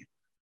accountability.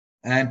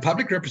 And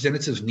public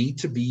representatives need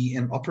to be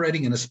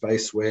operating in a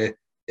space where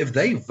if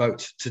they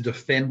vote to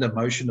defend a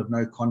motion of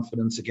no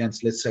confidence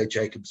against, let's say,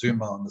 Jacob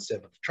Zuma on the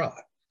 7th tribe,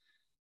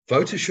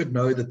 voters should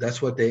know that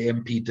that's what their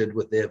MP did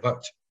with their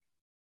vote,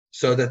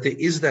 so that there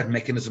is that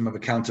mechanism of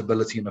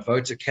accountability, and a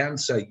voter can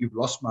say, you've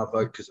lost my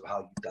vote because of how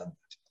you've done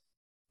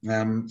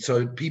that.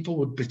 So people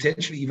would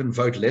potentially even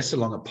vote less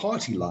along a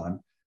party line,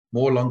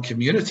 more along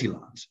community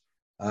lines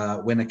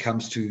when it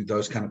comes to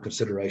those kind of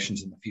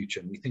considerations in the future.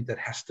 And we think that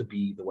has to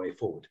be the way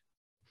forward.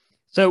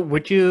 So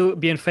would you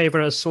be in favor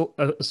of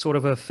sort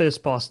of a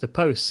first past the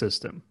post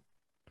system?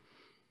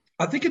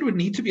 I think it would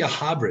need to be a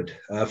hybrid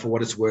for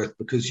what it's worth,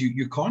 because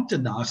you can't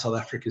deny South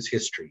Africa's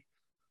history.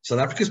 South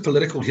Africa's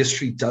political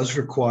history does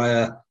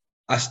require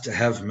us to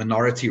have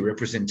minority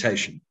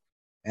representation.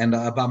 And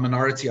by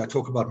minority, I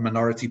talk about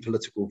minority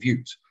political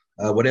views,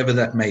 whatever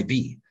that may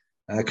be,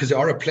 because there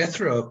are a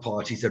plethora of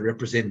parties that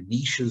represent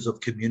niches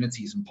of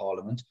communities in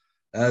parliament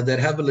that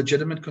have a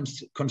legitimate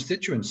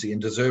constituency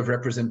and deserve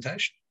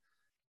representation.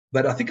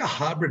 But I think a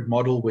hybrid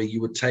model where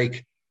you would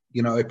take,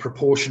 a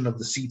proportion of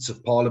the seats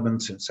of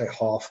parliament and say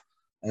half,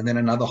 and then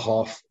another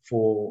half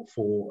for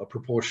a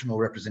proportional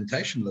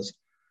representation list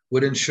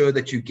would ensure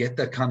that you get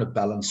that kind of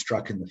balance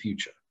struck in the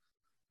future.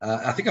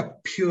 I think a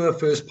pure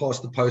first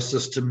past the post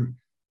system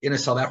in a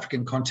South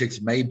African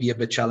context may be a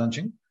bit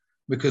challenging.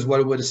 because what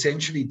it would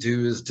essentially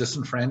do is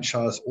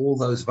disenfranchise all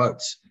those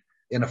votes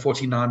in a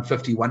 49,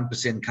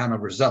 51% kind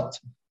of result,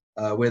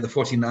 where the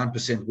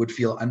 49% would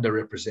feel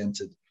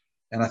underrepresented.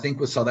 And I think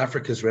with South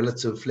Africa's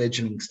relative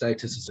fledgling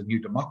status as a new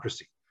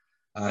democracy,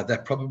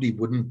 that probably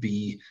wouldn't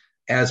be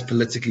as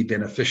politically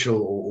beneficial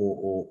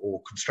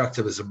or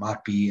constructive as it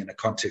might be in a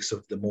context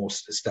of the more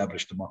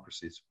established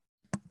democracies.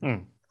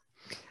 Mm.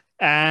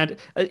 And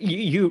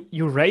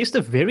you raised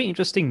a very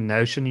interesting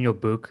notion in your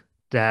book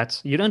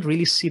that you don't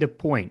really see the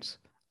point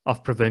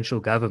of provincial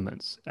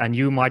governments, and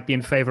you might be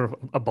in favor of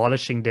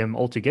abolishing them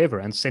altogether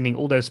and sending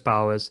all those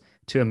powers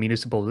to a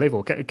municipal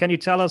level. Can you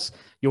tell us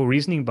your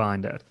reasoning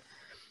behind that?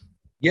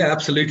 Yeah,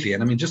 absolutely.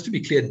 And I mean, just to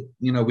be clear,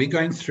 we're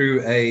going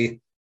through a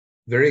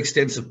very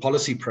extensive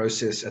policy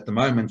process at the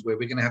moment where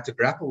we're going to have to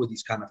grapple with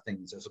these kind of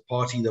things. As a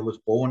party that was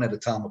born at a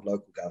time of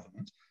local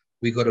government,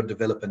 we've got to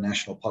develop a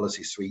national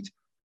policy suite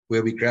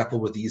where we grapple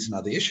with these and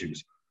other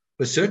issues.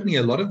 But certainly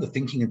a lot of the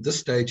thinking at this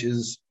stage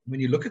is when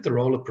you look at the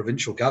role of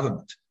provincial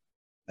government,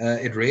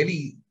 it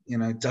really,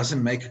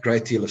 doesn't make a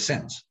great deal of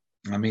sense.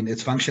 I mean,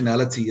 its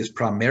functionality is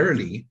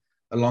primarily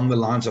along the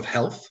lines of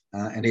health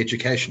and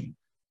education,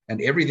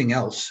 and everything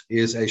else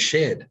is a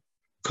shared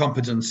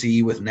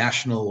competency with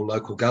national or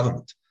local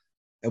government.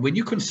 And when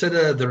you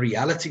consider the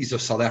realities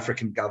of South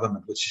African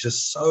government, which is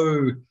just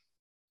so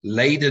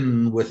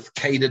laden with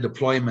cadre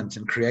deployment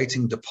and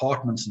creating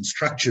departments and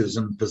structures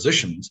and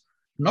positions,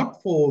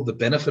 not for the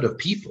benefit of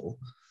people,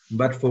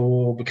 but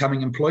for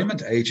becoming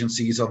employment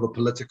agencies of a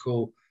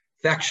political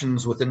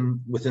factions within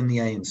the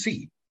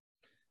ANC.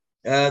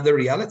 The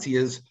reality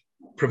is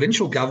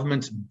provincial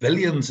government,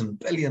 billions and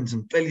billions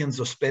and billions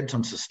are spent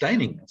on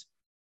sustaining it.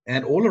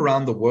 And all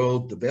around the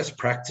world, the best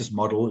practice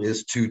model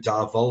is to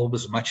devolve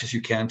as much as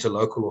you can to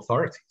local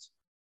authorities.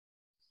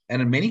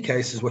 And in many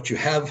cases, what you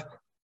have,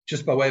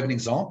 just by way of an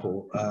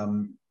example,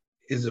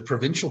 is a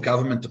provincial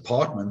government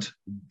department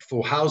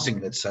for housing,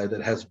 let's say,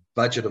 that has a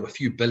budget of a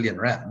few billion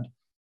rand.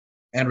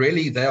 And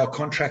really, they are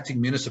contracting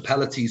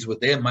municipalities with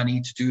their money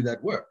to do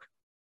that work.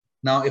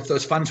 Now, if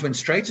those funds went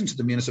straight into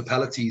the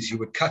municipalities, you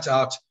would cut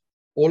out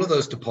all of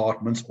those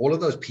departments, all of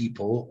those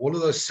people, all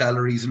of those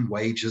salaries and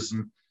wages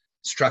and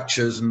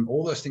structures and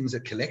all those things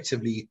that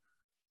collectively,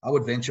 I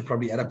would venture,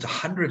 probably add up to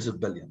hundreds of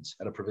billions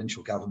at a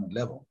provincial government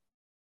level.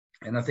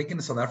 And I think in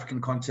the South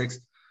African context,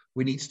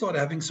 we need to start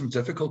having some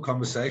difficult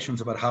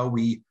conversations about how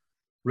we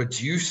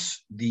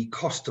reduce the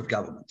cost of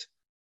government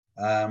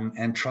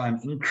and try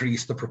and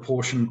increase the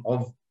proportion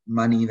of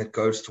money that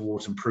goes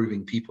towards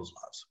improving people's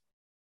lives.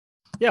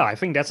 Yeah, I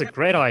think that's a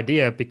great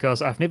idea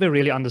because I've never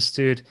really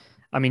understood.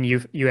 I mean,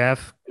 you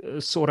have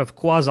sort of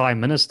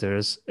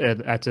quasi-ministers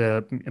at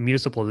a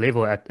municipal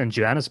level in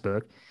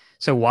Johannesburg.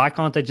 So why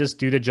can't they just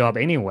do the job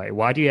anyway?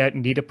 Why do you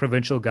need a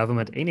provincial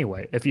government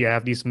anyway if you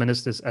have these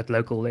ministers at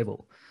local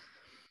level?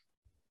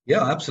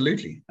 Yeah,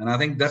 absolutely. And I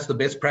think that's the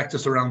best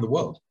practice around the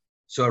world.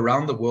 So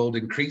around the world,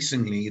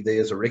 increasingly,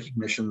 there's a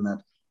recognition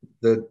that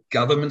the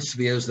government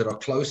spheres that are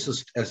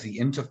closest as the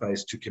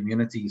interface to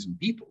communities and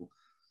people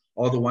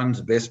are the ones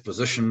best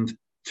positioned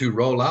to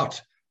roll out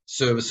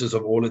services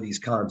of all of these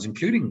kinds,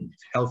 including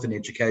health and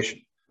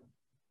education.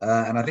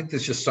 And I think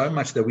there's just so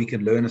much that we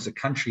can learn as a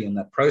country in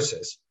that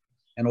process.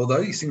 And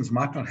although these things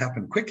might not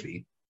happen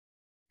quickly,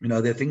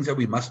 there are things that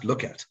we must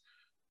look at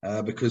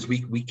because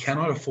we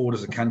cannot afford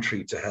as a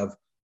country to have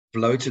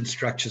bloated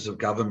structures of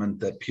government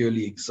that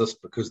purely exist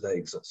because they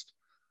exist.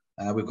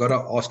 We've got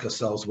to ask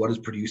ourselves what is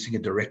producing a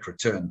direct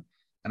return.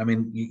 And I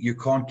mean, you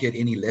can't get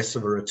any less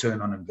of a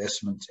return on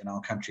investment in our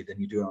country than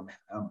you do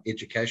on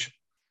education.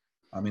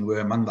 I mean, we're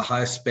among the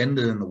highest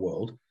spenders in the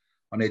world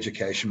on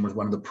education with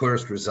one of the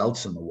poorest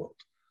results in the world.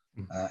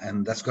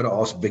 And that's got to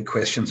ask big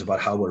questions about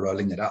how we're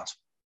rolling it out.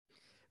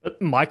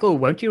 Michael,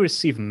 won't you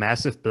receive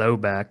massive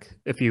blowback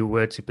if you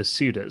were to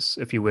pursue this,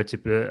 if you were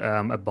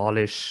to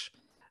abolish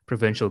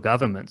provincial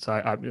governments?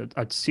 I'd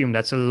assume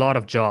that's a lot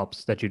of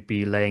jobs that you'd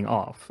be laying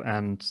off,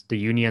 and the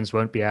unions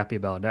won't be happy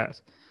about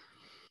that.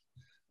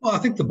 Well, I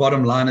think the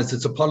bottom line is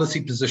it's a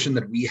policy position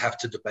that we have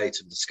to debate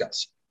and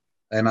discuss.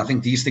 And I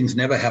think these things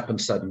never happen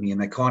suddenly, and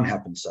they can't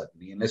happen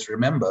suddenly. And let's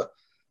remember,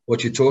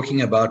 what you're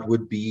talking about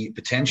would be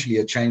potentially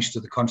a change to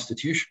the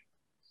Constitution,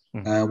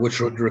 which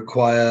would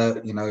require,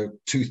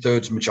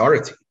 2/3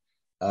 majority.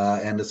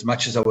 And as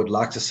much as I would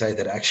like to say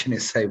that Action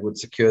SA would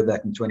secure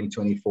that in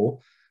 2024,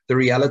 the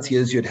reality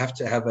is you'd have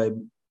to have a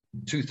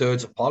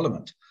 2/3 of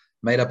parliament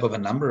made up of a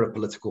number of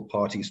political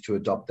parties to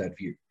adopt that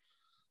view.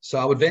 So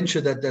I would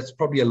venture that that's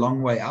probably a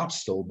long way out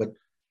still, but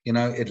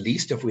at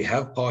least if we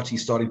have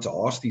parties starting to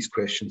ask these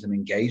questions and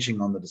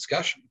engaging on the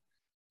discussion,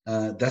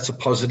 that's a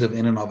positive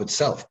in and of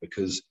itself,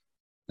 because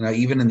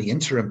even in the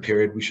interim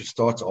period, we should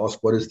start to ask,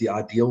 what does the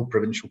ideal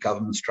provincial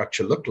government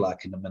structure look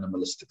like in a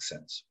minimalistic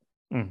sense?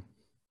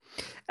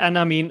 And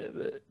I mean,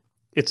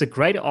 it's a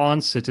great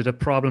answer to the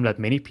problem that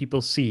many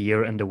people see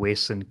here in the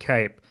Western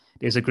Cape.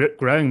 There's a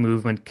growing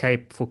movement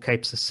for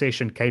Cape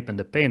secession, Cape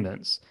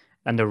independence.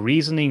 And the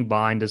reasoning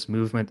behind this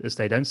movement is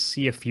they don't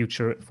see a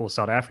future for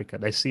South Africa.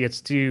 They see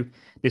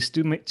there's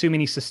too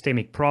many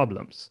systemic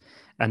problems.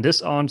 And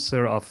this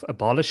answer of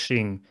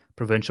abolishing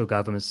provincial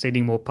governments,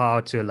 sending more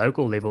power to a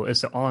local level is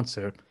the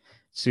answer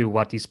to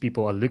what these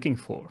people are looking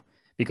for,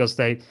 because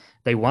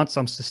they want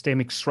some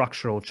systemic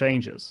structural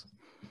changes.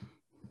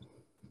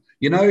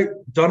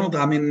 Donald,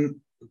 I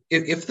mean,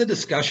 if the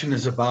discussion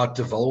is about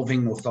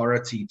devolving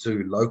authority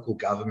to local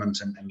government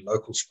and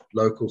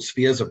local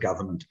spheres of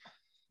government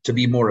to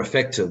be more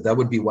effective, that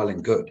would be well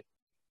and good.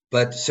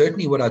 But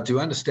certainly what I do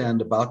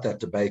understand about that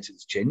debate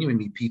is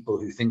genuinely people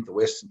who think the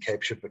Western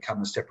Cape should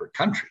become a separate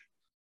country.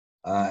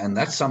 And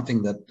that's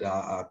something that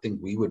I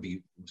think we would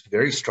be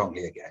very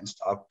strongly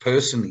against. I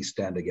personally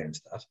stand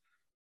against that.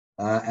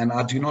 And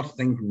I do not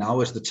think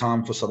now is the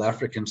time for South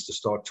Africans to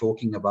start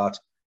talking about,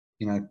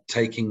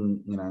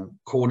 taking,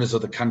 corners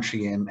of the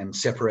country and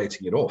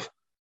separating it off.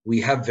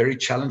 We have very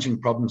challenging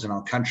problems in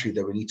our country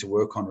that we need to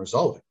work on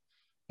resolving.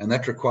 And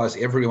that requires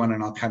everyone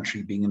in our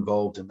country being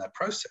involved in that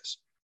process.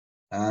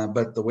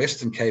 But the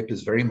Western Cape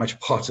is very much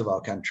part of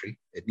our country.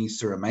 It needs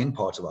to remain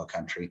part of our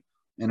country.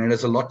 And it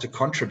has a lot to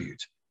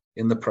contribute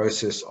in the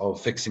process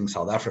of fixing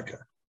South Africa.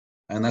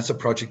 And that's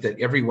a project that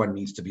everyone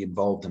needs to be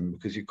involved in,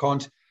 because you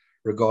can't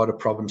regard a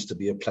province to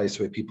be a place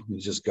where people can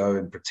just go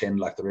and pretend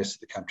like the rest of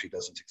the country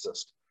doesn't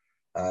exist.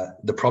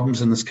 The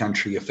problems in this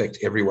country affect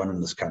everyone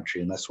in this country,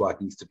 and that's why it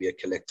needs to be a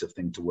collective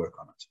thing to work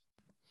on it.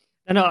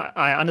 And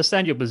I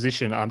understand your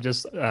position. I'm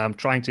just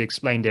trying to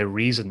explain their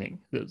reasoning.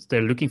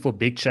 They're looking for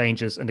big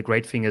changes, and the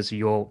great thing is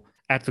you're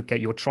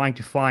trying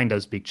to find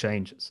those big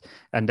changes.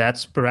 And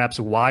that's perhaps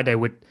why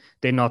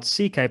they not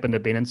see Cape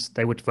independence,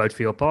 they would vote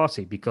for your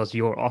party, because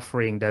you're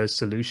offering those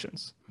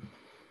solutions.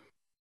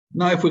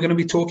 No, if we're going to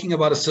be talking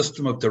about a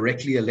system of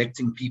directly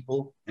electing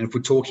people, and if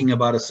we're talking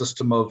about a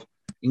system of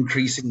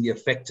increasing the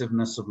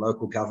effectiveness of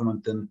local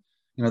government, then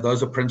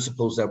those are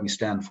principles that we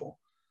stand for.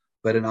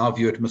 But in our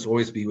view, it must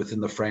always be within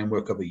the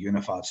framework of a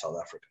unified South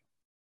Africa.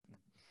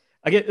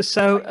 Okay,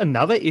 so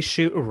another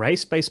issue,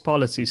 race-based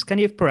policies. Can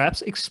you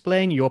perhaps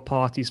explain your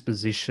party's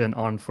position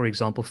on, for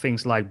example,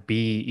 things like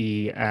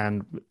BEE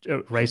and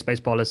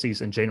race-based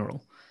policies in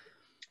general?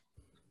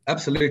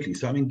 Absolutely.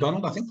 So,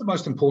 Donald, I think the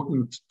most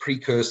important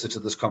precursor to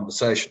this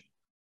conversation,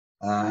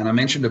 and I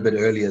mentioned a bit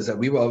earlier, is that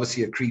we were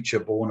obviously a creature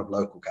born of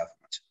local government.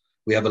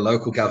 We have a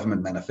local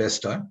government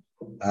manifesto.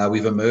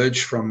 We've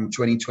emerged from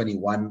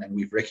 2021 and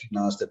we've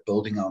recognized that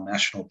building our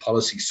national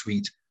policy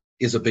suite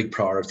is a big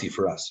priority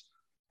for us.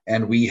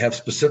 And we have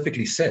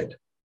specifically said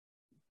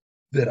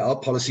that our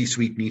policy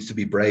suite needs to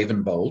be brave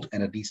and bold,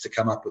 and it needs to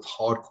come up with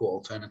hardcore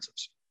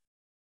alternatives.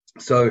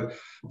 So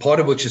part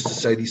of which is to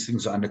say these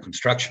things are under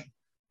construction.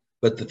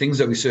 But the things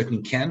that we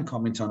certainly can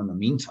comment on in the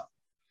meantime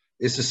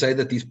is to say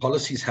that these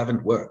policies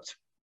haven't worked.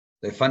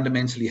 They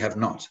fundamentally have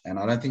not. And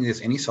I don't think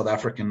there's any South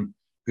African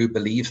who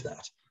believes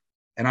that.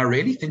 And I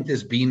really think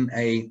there's been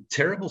a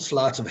terrible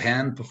sleight of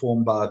hand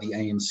performed by the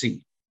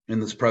ANC in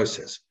this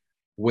process,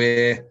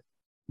 where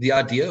the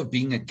idea of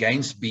being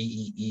against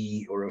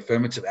BEE or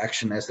affirmative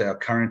action as they are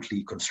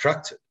currently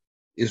constructed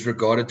is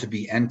regarded to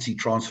be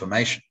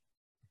anti-transformation.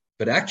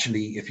 But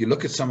actually, if you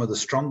look at some of the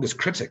strongest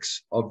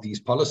critics of these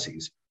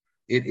policies,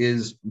 it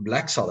is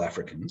Black South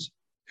Africans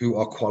who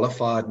are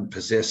qualified and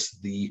possess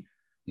the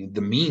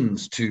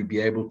means to be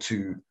able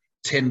to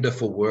tender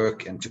for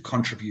work and to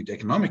contribute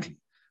economically,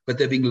 but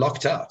they're being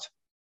locked out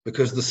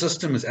because the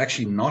system is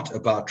actually not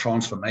about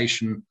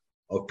transformation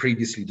of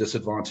previously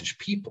disadvantaged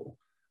people.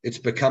 It's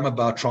become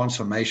about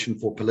transformation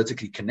for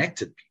politically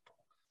connected people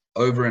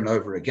over and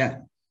over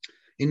again.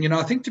 And,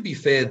 I think, to be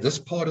fair, this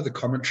part of the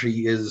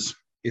commentary is,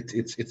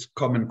 it's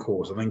common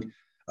cause. I think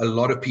a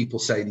lot of people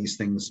say these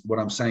things. What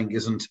I'm saying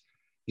isn't,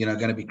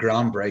 going to be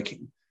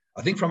groundbreaking.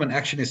 I think from an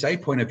Action SA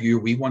point of view,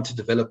 we want to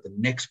develop the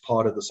next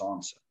part of this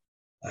answer.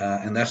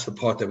 And that's the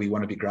part that we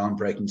want to be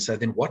groundbreaking. So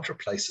then what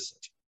replaces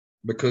it?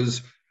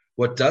 Because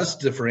what does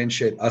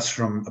differentiate us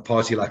from a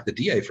party like the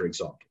DA, for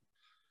example,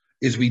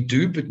 is we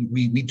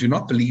do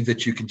not believe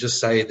that you can just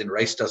say then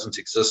race doesn't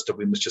exist and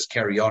we must just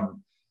carry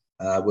on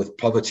with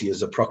poverty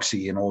as a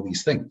proxy and all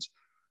these things.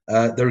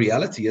 The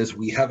reality is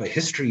we have a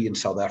history in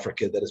South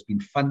Africa that has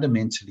been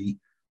fundamentally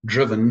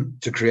driven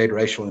to create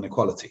racial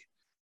inequality.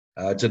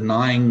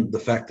 Denying the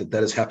fact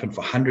that has happened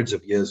for hundreds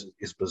of years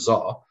is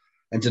bizarre,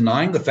 and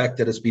denying the fact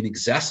that it's been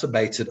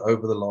exacerbated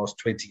over the last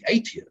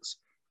 28 years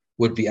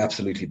would be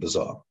absolutely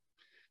bizarre.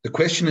 The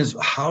question is,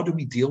 how do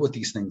we deal with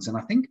these things? And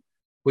I think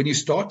when you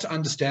start to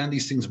understand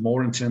these things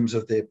more in terms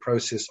of their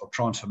process of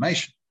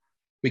transformation,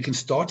 we can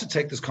start to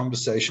take this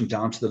conversation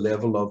down to the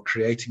level of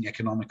creating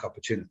economic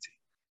opportunity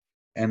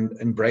and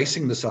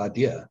embracing this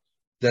idea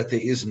that there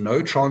is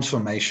no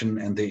transformation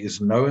and there is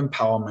no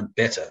empowerment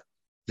better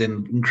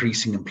than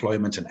increasing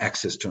employment and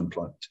access to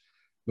employment.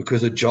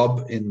 Because a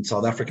job in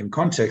South African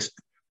context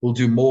will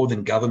do more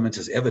than government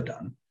has ever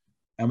done.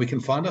 And we can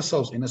find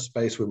ourselves in a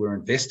space where we're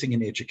investing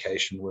in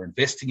education, we're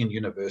investing in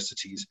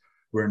universities,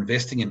 we're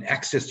investing in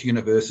access to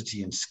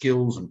university and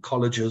skills and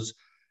colleges,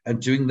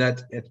 and doing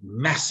that at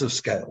massive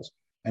scales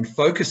and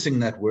focusing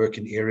that work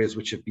in areas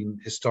which have been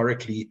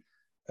historically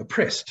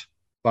oppressed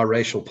by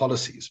racial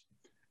policies.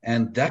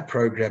 And that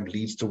program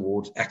leads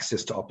towards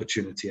access to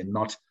opportunity and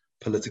not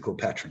political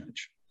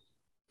patronage.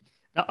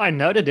 Now, I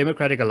know the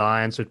Democratic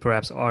Alliance would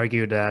perhaps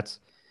argue that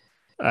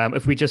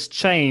if we just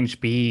change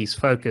BE's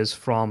focus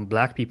from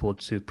black people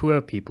to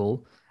poor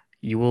people,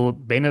 you will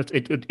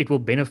benefit. It will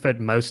benefit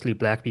mostly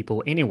black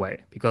people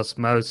anyway, because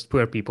most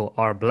poor people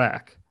are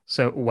black.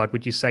 So, what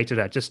would you say to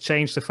that? Just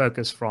change the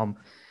focus from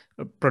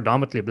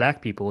predominantly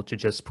black people to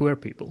just poor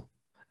people,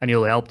 and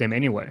you'll help them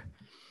anyway.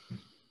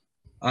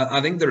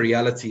 I think the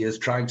reality is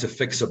trying to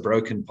fix a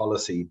broken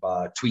policy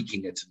by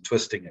tweaking it and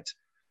twisting it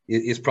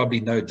is probably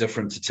no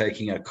different to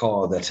taking a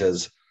car that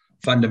has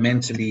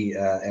fundamentally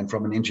and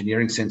from an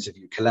engineering sense of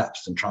view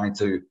collapsed and trying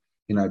to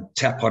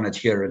tap on it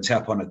here and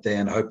tap on it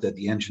there and hope that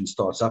the engine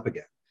starts up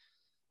again.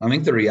 I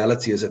think the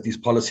reality is that these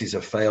policies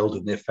have failed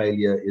and their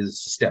failure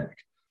is systemic.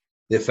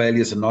 Their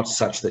failures are not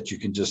such that you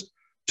can just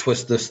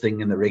twist this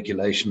thing in the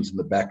regulations in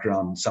the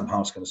background and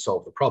somehow it's going to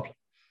solve the problem.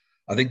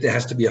 I think there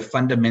has to be a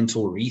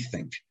fundamental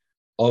rethink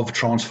of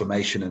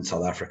transformation in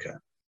South Africa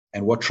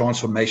and what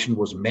transformation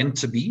was meant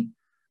to be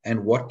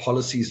and what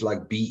policies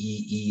like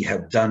BEE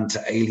have done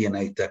to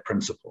alienate that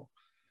principle.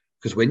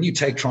 Because when you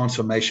take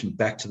transformation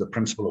back to the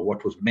principle of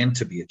what was meant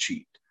to be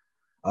achieved,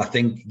 I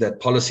think that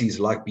policies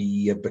like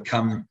BEE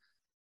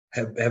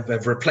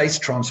have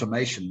replaced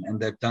transformation, and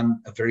they've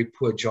done a very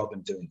poor job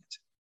in doing it.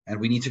 And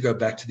we need to go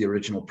back to the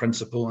original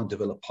principle and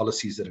develop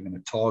policies that are going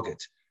to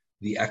target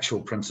the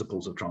actual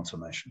principles of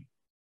transformation.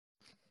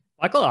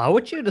 Michael, how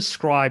would you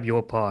describe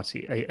your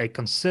party? A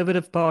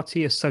conservative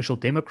party, a social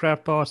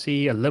democrat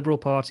party, a liberal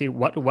party?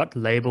 What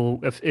label,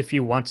 if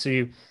you want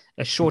to,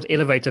 a short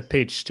elevator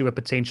pitch to a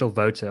potential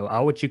voter,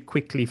 how would you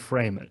quickly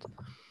frame it?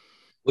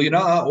 Well,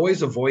 I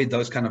always avoid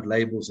those kind of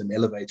labels and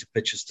elevator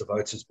pitches to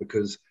voters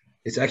because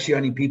it's actually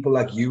only people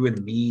like you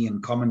and me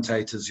and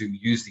commentators who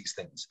use these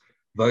things.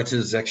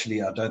 Voters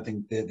actually, I don't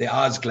think their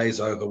eyes glaze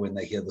over when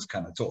they hear this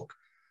kind of talk.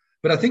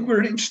 But I think we're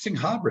an interesting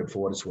hybrid for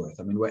what it's worth.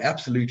 I mean, we're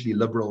absolutely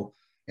liberal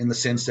in the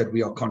sense that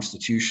we are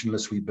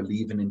constitutionalists. We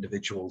believe in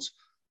individuals.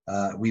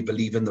 We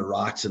believe in the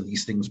rights and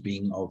these things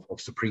being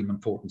of supreme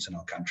importance in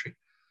our country.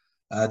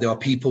 There are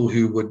people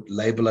who would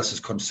label us as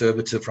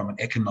conservative from an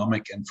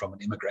economic and from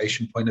an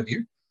immigration point of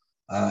view.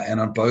 And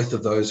on both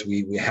of those,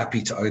 we're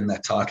happy to own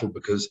that title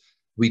because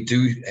we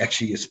do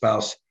actually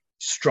espouse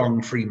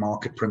strong free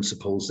market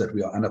principles that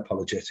we are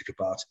unapologetic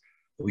about.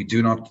 We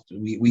do not,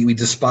 we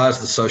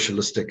despise the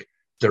socialistic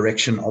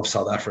direction of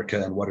South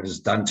Africa and what it has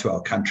done to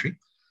our country.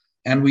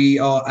 And we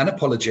are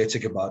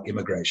unapologetic about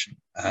immigration.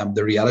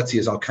 The reality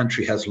is our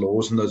country has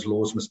laws and those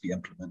laws must be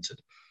implemented.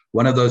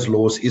 One of those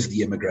laws is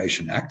the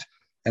Immigration Act.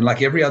 And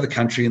like every other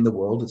country in the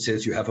world, it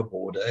says you have a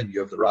border and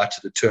you have the right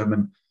to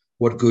determine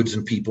what goods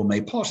and people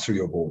may pass through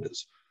your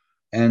borders.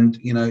 And,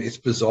 it's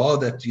bizarre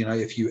that,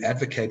 if you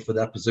advocate for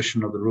that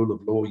position of the rule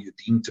of law, you're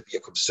deemed to be a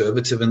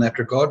conservative in that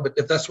regard. But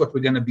if that's what we're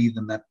going to be,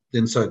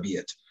 then so be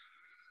it.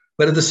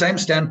 But at the same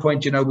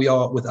standpoint, we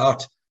are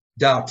without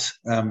doubt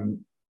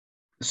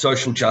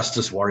social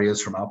justice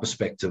warriors from our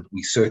perspective.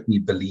 We certainly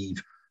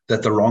believe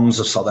that the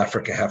wrongs of South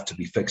Africa have to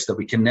be fixed, that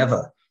we can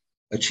never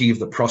achieve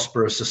the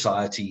prosperous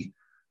society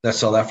that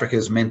South Africa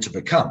is meant to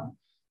become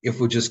if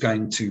we're just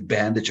going to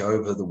bandage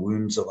over the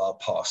wounds of our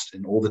past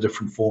in all the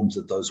different forms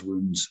that those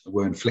wounds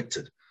were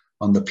inflicted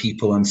on the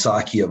people and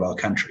psyche of our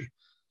country.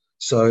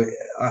 So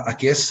I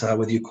guess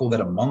whether you call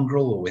that a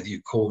mongrel or whether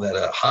you call that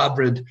a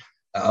hybrid,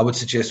 I would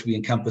suggest we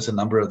encompass a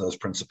number of those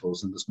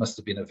principles, and this must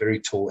have been a very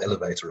tall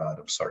elevator ride.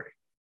 I'm sorry.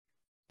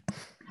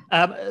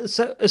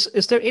 So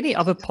is there any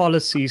other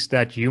policies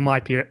that you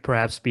might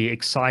perhaps be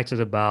excited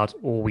about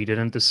or we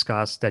didn't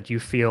discuss that you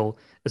feel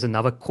is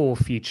another core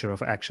feature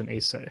of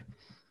Action SA?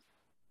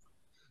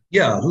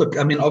 Yeah, look,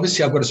 I mean,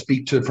 obviously I've got to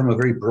speak to it from a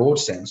very broad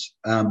sense,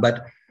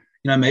 but,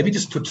 maybe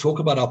just to talk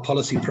about our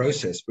policy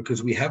process,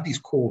 because we have these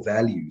core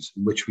values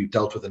in which we've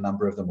dealt with a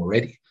number of them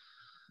already.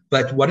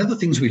 But one of the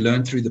things we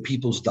learned through the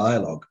People's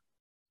Dialogue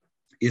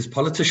is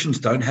politicians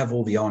don't have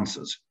all the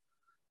answers.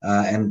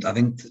 And I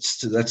think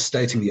that's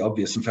stating the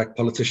obvious. In fact,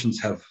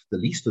 politicians have the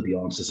least of the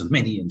answers in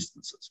many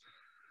instances.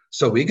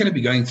 So we're going to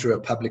be going through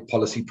a public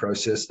policy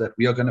process that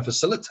we are going to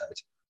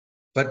facilitate,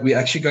 but we're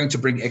actually going to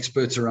bring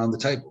experts around the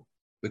table.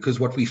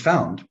 Because what we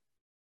found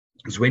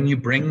is when you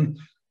bring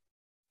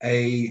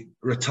a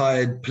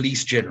retired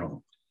police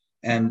general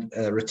and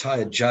a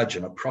retired judge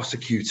and a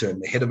prosecutor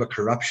and the head of a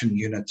corruption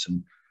unit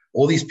and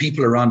all these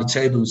people around a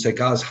table and say,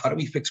 guys, how do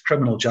we fix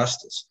criminal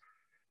justice?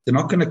 They're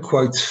not going to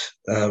quote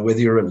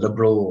whether you're a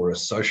liberal or a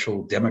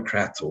social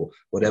democrat or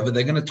whatever.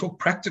 They're going to talk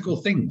practical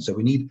things. So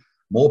we need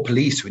more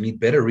police. We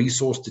need better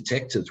resource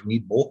detectives. We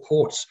need more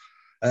courts.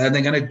 And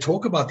they're going to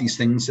talk about these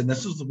things. And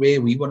this is where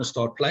we want to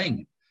start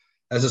playing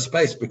as a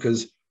space,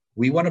 because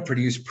we want to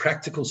produce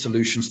practical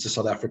solutions to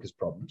South Africa's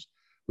problems.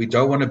 We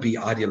don't want to be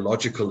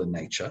ideological in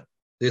nature.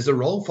 There's a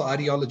role for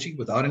ideology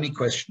without any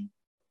question,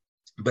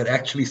 but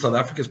actually South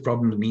Africa's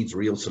problem needs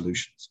real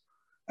solutions.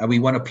 And we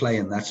want to play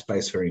in that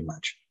space very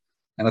much.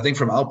 And I think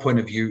from our point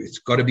of view, it's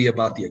got to be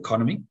about the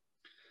economy.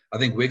 I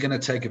think we're going to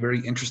take a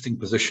very interesting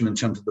position in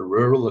terms of the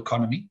rural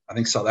economy. I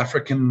think South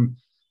African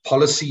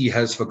policy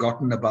has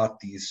forgotten about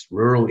these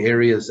rural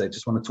areas. They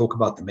just want to talk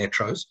about the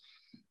metros.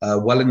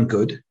 well and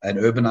good, and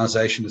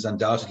urbanization is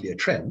undoubtedly a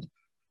trend,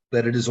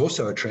 but it is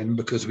also a trend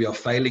because we are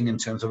failing in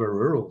terms of a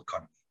rural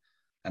economy.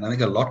 And I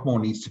think a lot more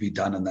needs to be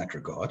done in that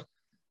regard.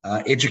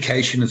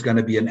 Education is going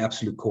to be an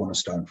absolute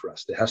cornerstone for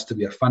us. There has to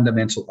be a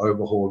fundamental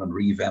overhaul and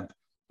revamp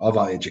of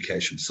our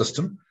education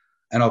system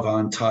and of our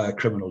entire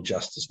criminal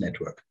justice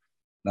network.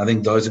 And I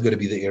think those are going to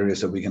be the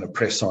areas that we're going to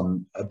press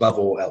on above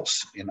all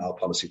else in our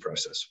policy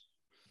process.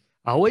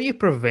 How will you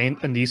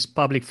prevent in these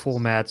public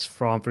formats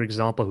from, for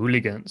example,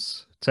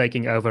 hooligans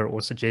taking over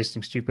or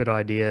suggesting stupid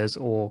ideas,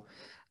 or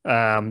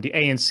the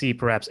ANC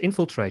perhaps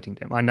infiltrating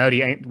them?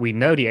 We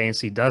know the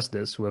ANC does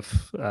this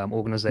with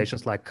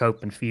organizations like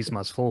COPE and Fees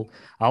Must Fall.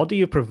 How do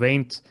you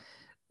prevent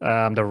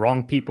the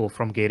wrong people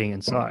from getting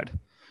inside?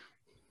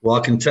 Well,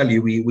 I can tell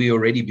you, we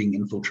already being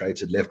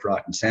infiltrated left,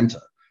 right, and center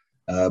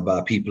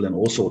by people in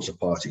all sorts of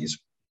parties.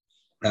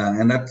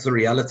 And that's the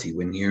reality.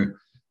 When you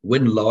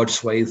win large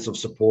swathes of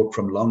support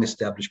from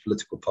long-established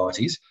political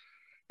parties,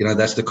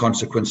 that's the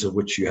consequence of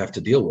which you have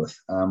to deal with.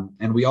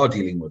 And we are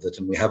dealing with it,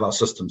 and we have our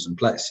systems in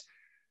place.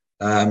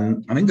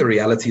 I think the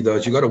reality, though,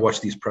 is you've got to watch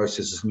these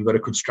processes and you've got to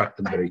construct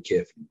them very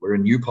carefully. We're a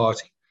new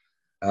party.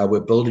 We're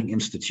building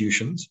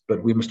institutions,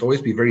 but we must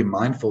always be very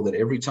mindful that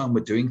every time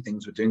we're doing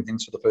things for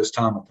the first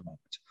time at the moment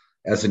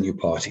as a new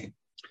party.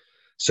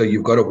 So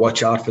you've got to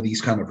watch out for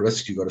these kind of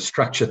risks. You've got to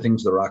structure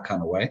things the right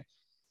kind of way.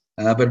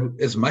 But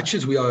as much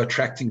as we are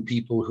attracting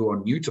people who are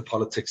new to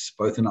politics,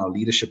 both in our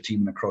leadership team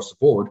and across the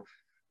board,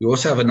 we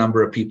also have a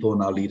number of people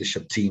in our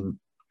leadership team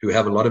who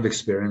have a lot of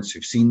experience,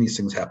 who've seen these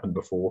things happen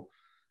before,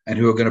 and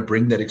who are going to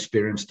bring that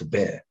experience to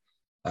bear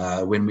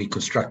when we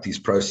construct these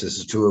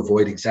processes to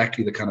avoid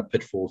exactly the kind of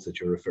pitfalls that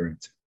you're referring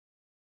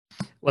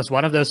to. Was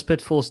one of those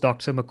pitfalls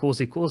Dr.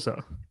 Makosi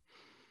Khoza?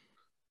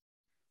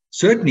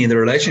 Certainly, the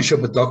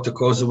relationship with Dr.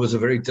 Khoza was a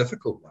very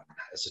difficult one,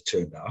 as it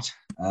turned out.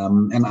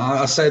 And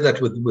I say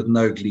that with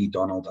no glee,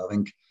 Donald. I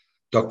think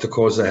Dr.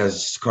 Khoza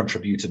has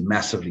contributed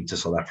massively to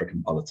South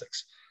African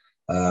politics.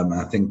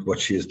 I think what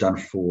she has done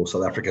for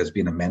South Africa has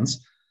been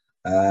immense.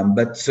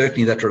 But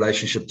certainly that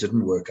relationship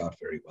didn't work out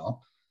very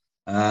well.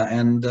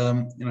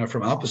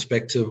 From our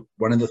perspective,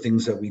 one of the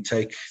things that we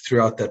take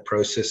throughout that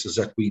process is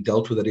that we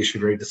dealt with that issue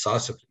very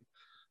decisively,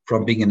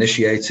 from being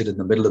initiated in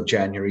the middle of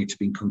January to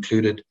being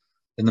concluded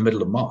in the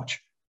middle of March.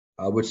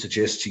 I would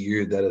suggest to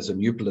you that as a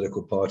new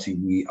political party,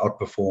 we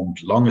outperformed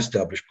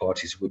long-established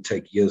parties who would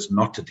take years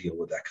not to deal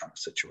with that kind of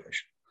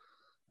situation.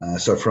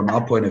 So from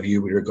our point of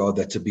view, we regard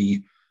that to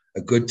be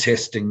a good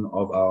testing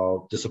of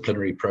our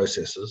disciplinary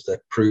processes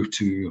that prove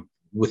to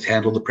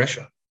withhandle the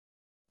pressure.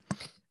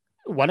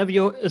 One of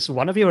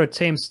your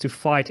attempts to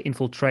fight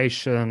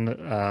infiltration,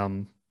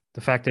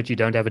 the fact that you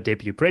don't have a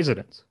deputy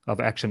president of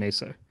Action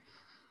SA?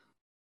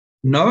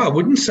 No, I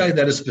wouldn't say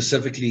that is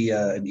specifically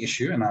an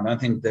issue, and I don't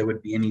think there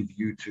would be any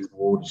view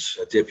towards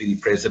a deputy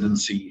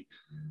presidency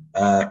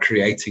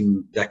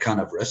creating that kind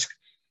of risk.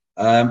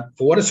 For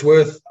what it's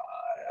worth,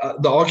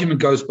 the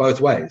argument goes both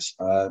ways.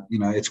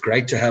 It's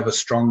great to have a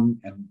strong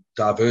and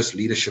diverse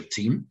leadership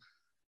team,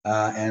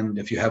 and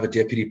if you have a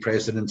deputy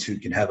president who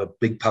can have a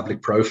big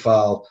public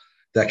profile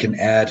that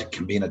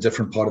can be in a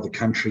different part of the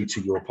country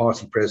to your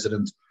party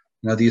president,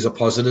 these are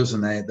positives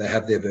and they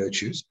have their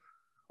virtues.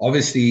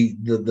 Obviously,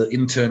 the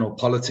internal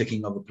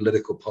politicking of a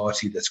political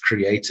party that's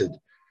created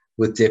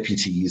with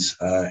deputies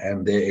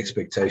and their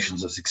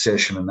expectations of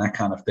succession and that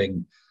kind of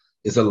thing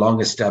is a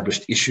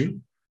long-established issue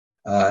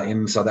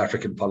in South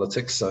African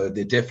politics. So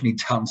there are definitely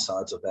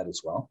downsides of that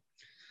as well.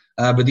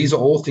 But these are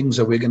all things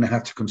that we're going to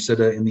have to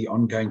consider in the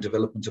ongoing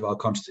development of our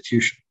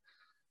constitution.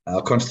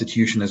 Our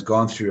constitution has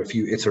gone through a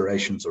few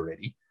iterations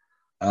already.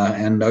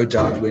 And no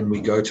doubt when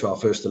we go to our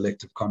first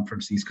elective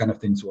conference, these kind of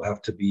things will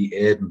have to be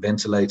aired and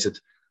ventilated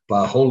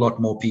by a whole lot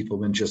more people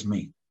than just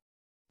me.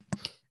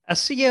 As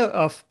CEO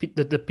of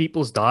the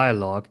People's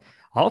Dialogue,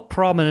 how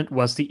prominent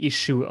was the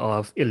issue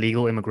of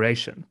illegal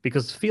immigration?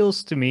 Because it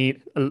feels to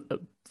me,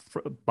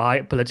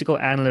 by political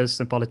analysts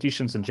and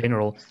politicians in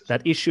general,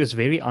 that issue is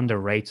very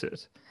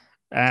underrated.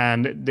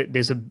 And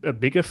there's a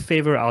bigger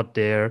favor out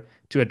there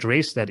to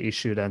address that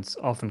issue that's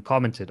often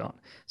commented on.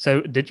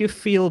 So do you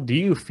feel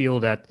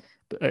that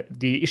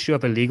the issue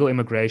of illegal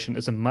immigration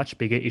is a much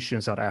bigger issue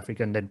in South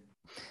Africa than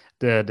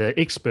the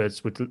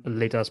experts would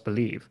let us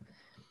believe?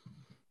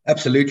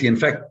 Absolutely. In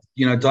fact,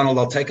 Donald,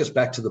 I'll take us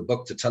back to the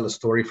book to tell a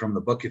story from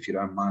the book, if you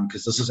don't mind,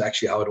 because this is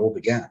actually how it all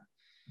began.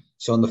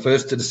 So on the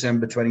 1st of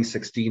December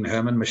 2016,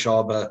 Herman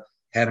Mashaba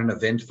had an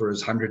event for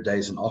his 100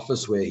 days in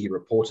office where he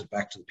reported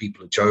back to the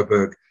people of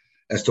Joburg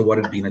as to what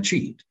had been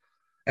achieved.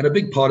 And a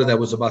big part of that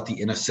was about the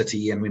inner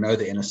city, and we know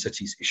the inner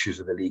city's issues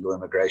of illegal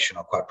immigration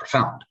are quite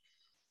profound.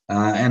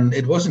 And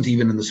it wasn't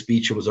even in the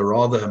speech. It was a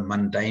rather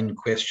mundane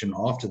question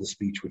after the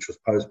speech, which was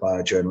posed by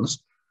a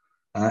journalist.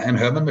 And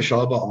Herman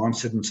Mashaba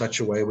answered in such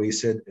a way where he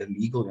said,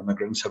 illegal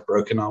immigrants have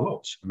broken our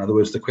laws. In other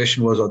words, the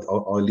question was,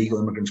 are illegal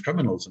immigrants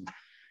criminals? And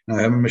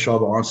Herman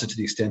Mashaba answered to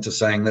the extent of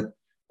saying that,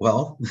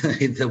 well,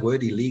 the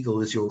word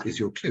illegal is your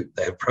clue.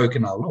 They have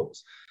broken our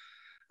laws.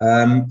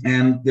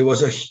 And there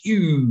was a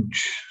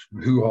huge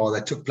hoo-ha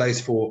that took place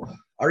for,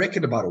 I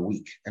reckon about a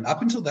week. And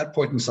up until that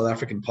point in South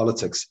African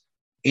politics,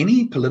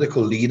 any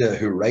political leader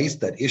who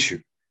raised that issue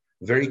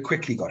very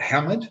quickly got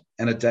hammered,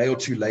 and a day or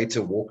two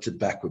later walked it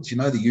backwards. You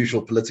know, the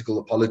usual political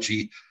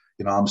apology,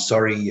 I'm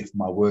sorry if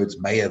my words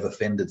may have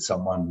offended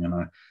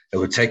someone, they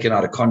were taken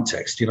out of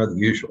context, the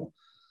usual.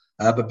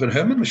 But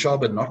Herman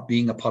Mashaba, not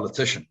being a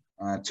politician,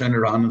 turned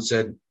around and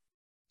said,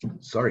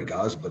 sorry,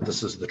 guys, but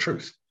this is the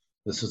truth.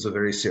 This is a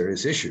very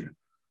serious issue,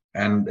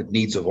 and it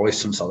needs a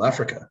voice in South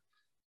Africa.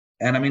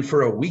 And I mean,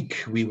 for a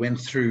week, we went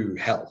through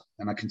hell.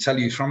 And I can tell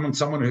you, from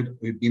someone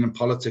who'd been in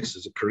politics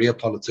as a career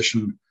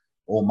politician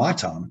all my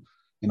time,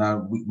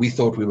 we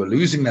thought we were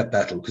losing that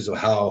battle because of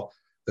how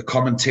the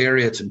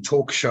commentariat and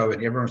talk show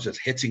and everyone was just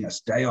hitting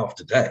us day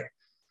after day.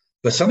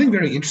 But something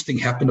very interesting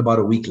happened about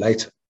a week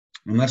later.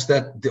 And that's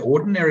that the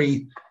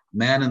ordinary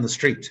man in the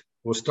street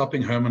was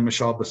stopping Herman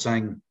Mashaba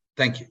saying,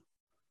 thank you.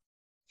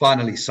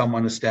 Finally,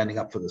 someone is standing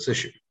up for this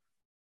issue.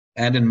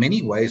 And in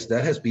many ways,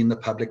 that has been the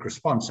public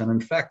response. And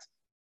in fact,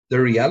 the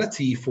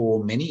reality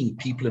for many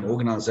people and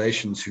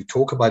organizations who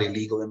talk about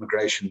illegal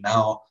immigration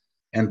now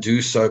and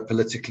do so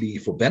politically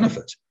for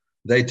benefit,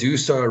 they do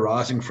so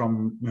arising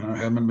from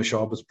Herman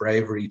Mashaba's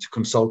bravery to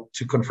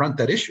confront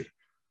that issue.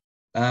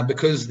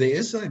 Because there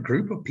is a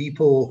group of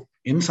people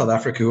in South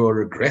Africa who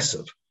are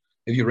aggressive.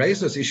 If you raise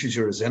those issues,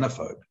 you're a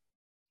xenophobe.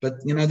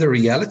 But the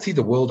reality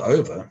the world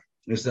over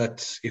is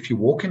that if you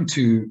walk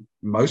into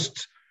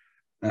most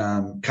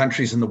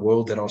countries in the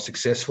world that are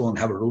successful and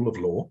have a rule of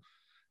law,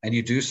 and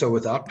you do so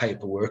without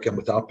paperwork and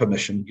without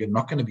permission, you're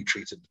not going to be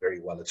treated very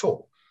well at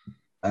all.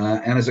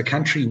 And as a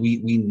country,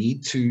 we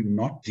need to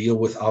not deal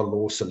with our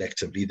law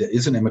selectively. There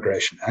is an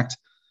Immigration Act,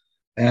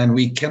 and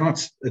we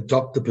cannot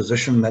adopt the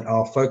position that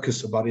our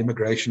focus about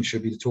immigration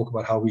should be to talk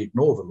about how we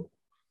ignore the law.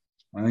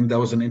 I think that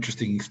was an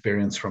interesting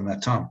experience from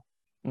that time.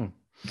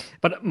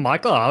 But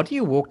Michael, how do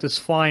you walk this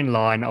fine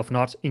line of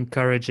not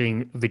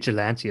encouraging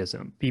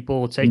vigilantism,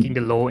 people taking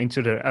the law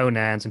into their own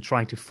hands and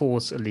trying to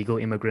force illegal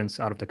immigrants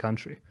out of the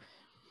country?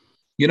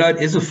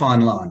 It is a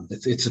fine line.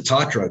 It's a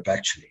tightrope,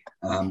 actually.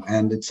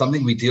 And it's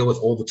something we deal with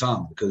all the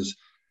time because,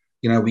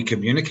 we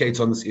communicate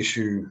on this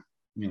issue,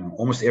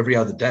 almost every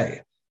other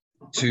day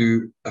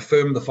to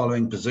affirm the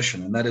following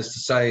position. And that is to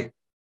say,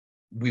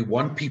 we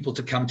want people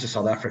to come to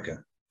South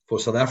Africa. For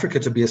South Africa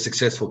to be a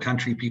successful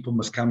country, people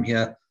must come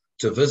here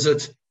to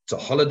visit, to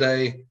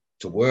holiday,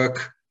 to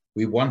work.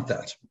 We want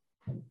that.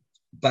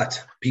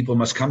 But people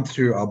must come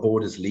through our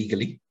borders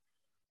legally.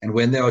 And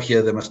when they are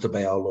here, they must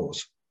obey our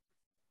laws.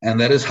 And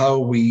that is how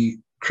we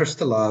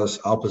crystallize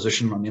our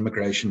position on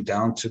immigration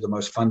down to the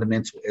most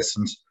fundamental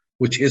essence,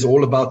 which is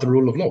all about the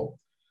rule of law.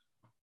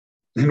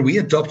 And we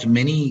adopt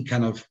many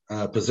kind of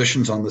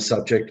positions on the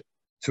subject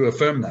to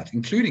affirm that,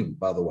 including,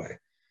 by the way,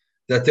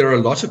 that there are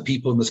a lot of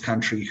people in this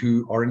country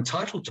who are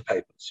entitled to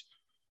papers,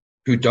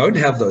 who don't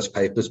have those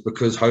papers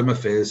because Home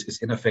Affairs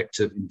is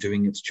ineffective in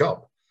doing its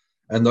job.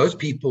 And those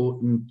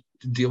people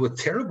deal with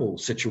terrible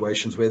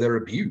situations where they're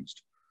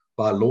abused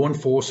by law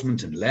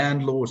enforcement and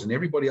landlords and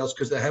everybody else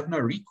because they have no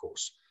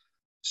recourse.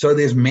 So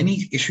there's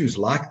many issues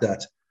like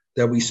that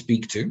we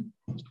speak to,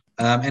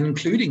 and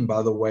including,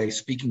 by the way,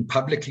 speaking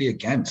publicly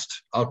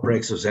against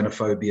outbreaks of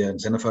xenophobia and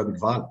xenophobic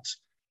violence,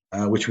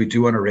 which we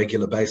do on a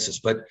regular basis.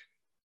 But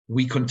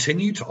we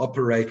continue to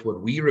operate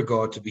what we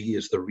regard to be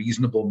as the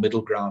reasonable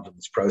middle ground in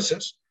this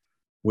process,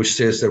 which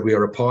says that we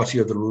are a party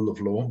of the rule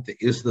of law. There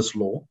is this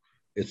law.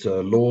 It's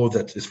a law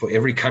that is for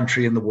every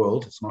country in the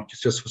world. It's not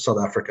just for South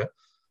Africa.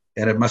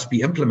 And it must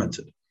be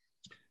implemented.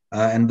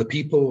 And the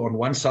people on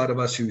one side of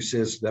us who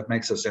says that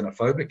makes us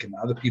xenophobic, and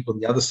other people on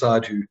the other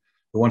side who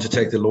want to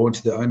take the law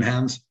into their own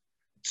hands,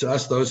 to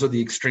us, those are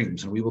the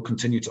extremes, and we will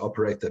continue to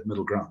operate that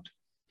middle ground.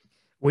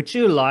 Would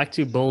you like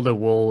to build a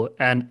wall,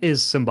 and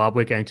is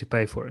Zimbabwe going to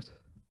pay for it?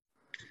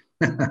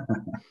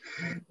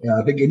 Yeah,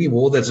 I think any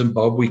wall that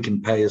Zimbabwe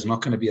can pay is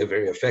not going to be a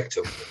very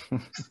effective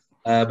one.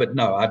 But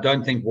no, I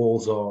don't think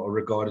walls are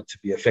regarded to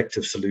be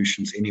effective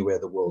solutions anywhere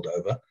the world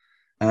over.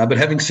 But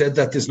having said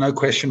that, there's no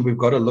question we've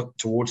got to look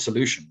towards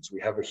solutions. We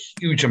have a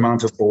huge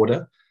amount of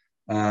border.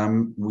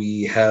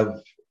 We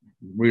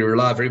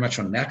rely very much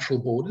on natural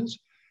borders,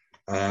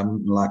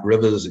 like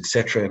rivers,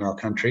 etc., in our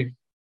country.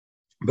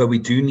 But we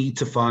do need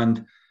to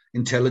find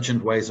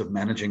intelligent ways of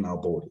managing our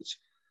borders.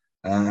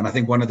 And I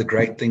think one of the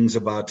great things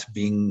about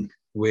being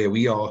where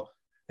we are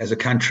as a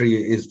country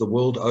is the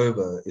world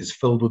over is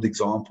filled with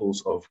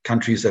examples of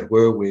countries that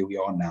were where we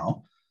are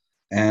now,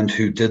 and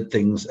who did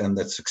things and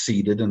that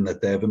succeeded and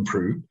that they have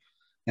improved.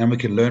 And we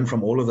can learn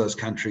from all of those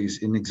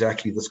countries in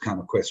exactly this kind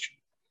of question.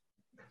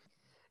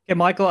 Okay,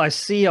 Michael, I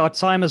see our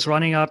time is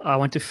running out. I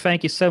want to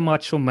thank you so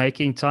much for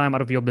making time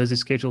out of your busy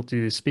schedule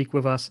to speak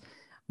with us.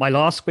 My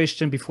last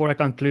question before I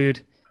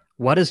conclude,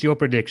 what is your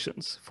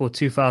predictions for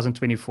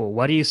 2024?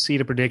 What do you see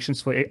the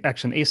predictions for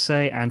Action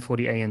SA and for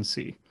the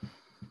ANC?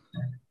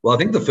 Well, I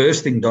think the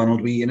first thing,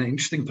 Donald, we're in an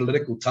interesting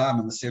political time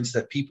in the sense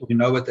that people who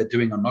know what they're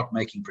doing are not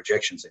making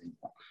projections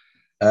anymore.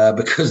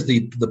 Because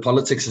the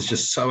politics is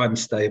just so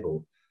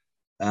unstable.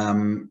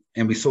 And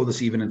we saw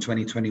this even in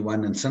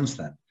 2021 and since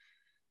then.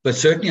 But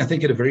certainly, I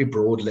think at a very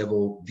broad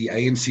level, the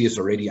ANC is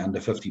already under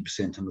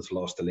 50% in this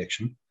last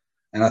election.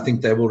 And I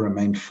think they will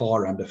remain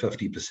far under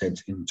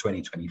 50% in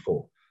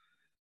 2024.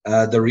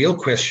 The real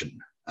question,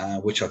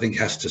 which I think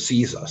has to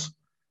seize us,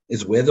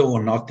 is whether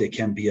or not there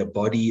can be a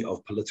body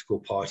of political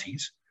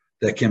parties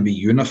that can be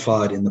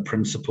unified in the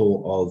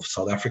principle of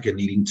South Africa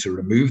needing to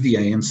remove the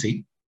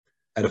ANC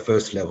at a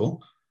first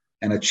level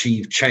and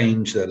achieve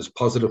change that is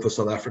positive for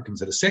South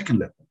Africans at a second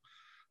level,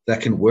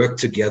 that can work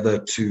together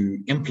to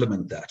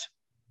implement that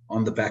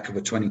on the back of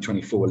a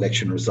 2024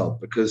 election result.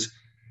 Because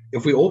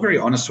if we're all very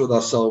honest with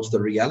ourselves,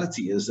 the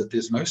reality is that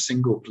there's no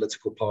single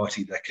political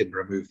party that can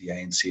remove the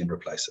ANC and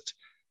replace it.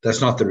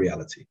 That's not the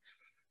reality.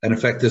 And in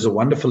fact, there's a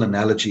wonderful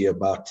analogy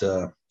about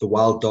the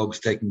wild dogs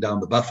taking down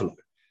the buffalo,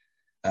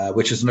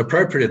 which is an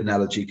appropriate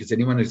analogy because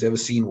anyone who's ever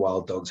seen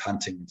wild dogs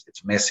hunting,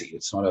 it's messy.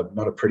 It's not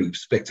a pretty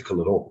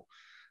spectacle at all.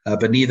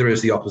 But neither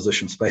is the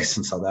opposition space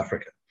in South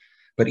Africa.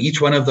 But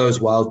each one of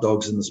those wild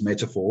dogs in this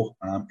metaphor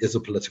is a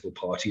political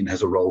party and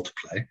has a role to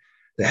play.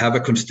 They have a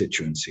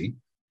constituency,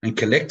 and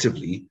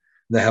collectively,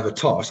 they have a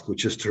task,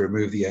 which is to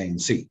remove the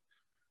ANC.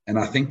 And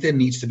I think there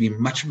needs to be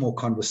much more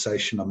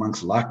conversation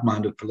amongst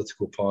like-minded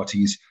political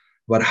parties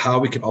about how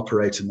we can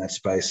operate in that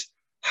space,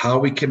 how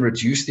we can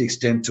reduce the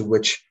extent to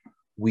which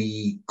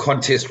we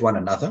contest one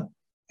another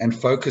and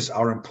focus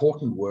our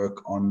important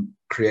work on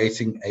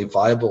creating a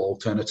viable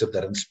alternative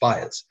that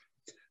inspires.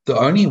 The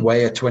only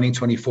way a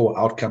 2024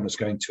 outcome is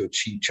going to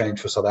achieve change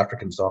for South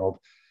Africans, Donald,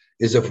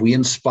 is if we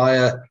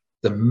inspire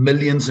the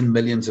millions and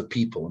millions of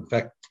people. In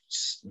fact,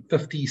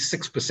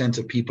 56%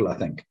 of people, I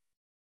think,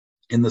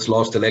 in this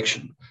last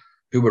election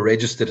who were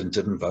registered and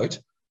didn't vote,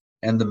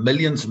 and the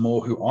millions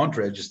more who aren't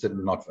registered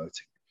and not voting.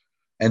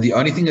 And the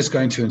only thing that's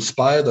going to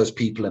inspire those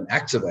people and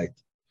activate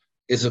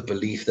is a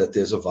belief that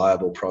there's a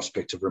viable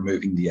prospect of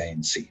removing the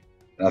ANC.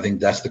 And I think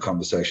that's the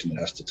conversation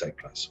that has to take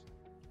place.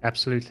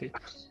 Absolutely.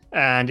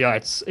 And yeah,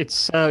 it's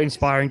so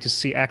inspiring to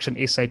see Action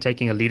SA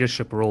taking a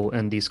leadership role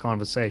in these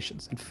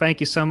conversations. And thank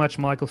you so much,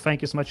 Michael.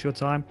 Thank you so much for your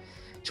time.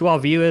 To our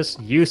viewers,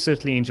 you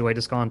certainly enjoyed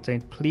this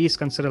content. Please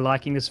consider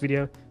liking this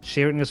video,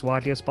 sharing it as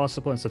widely as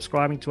possible, and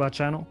subscribing to our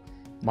channel.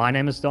 My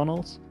name is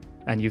Donald,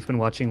 and you've been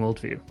watching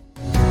Worldview.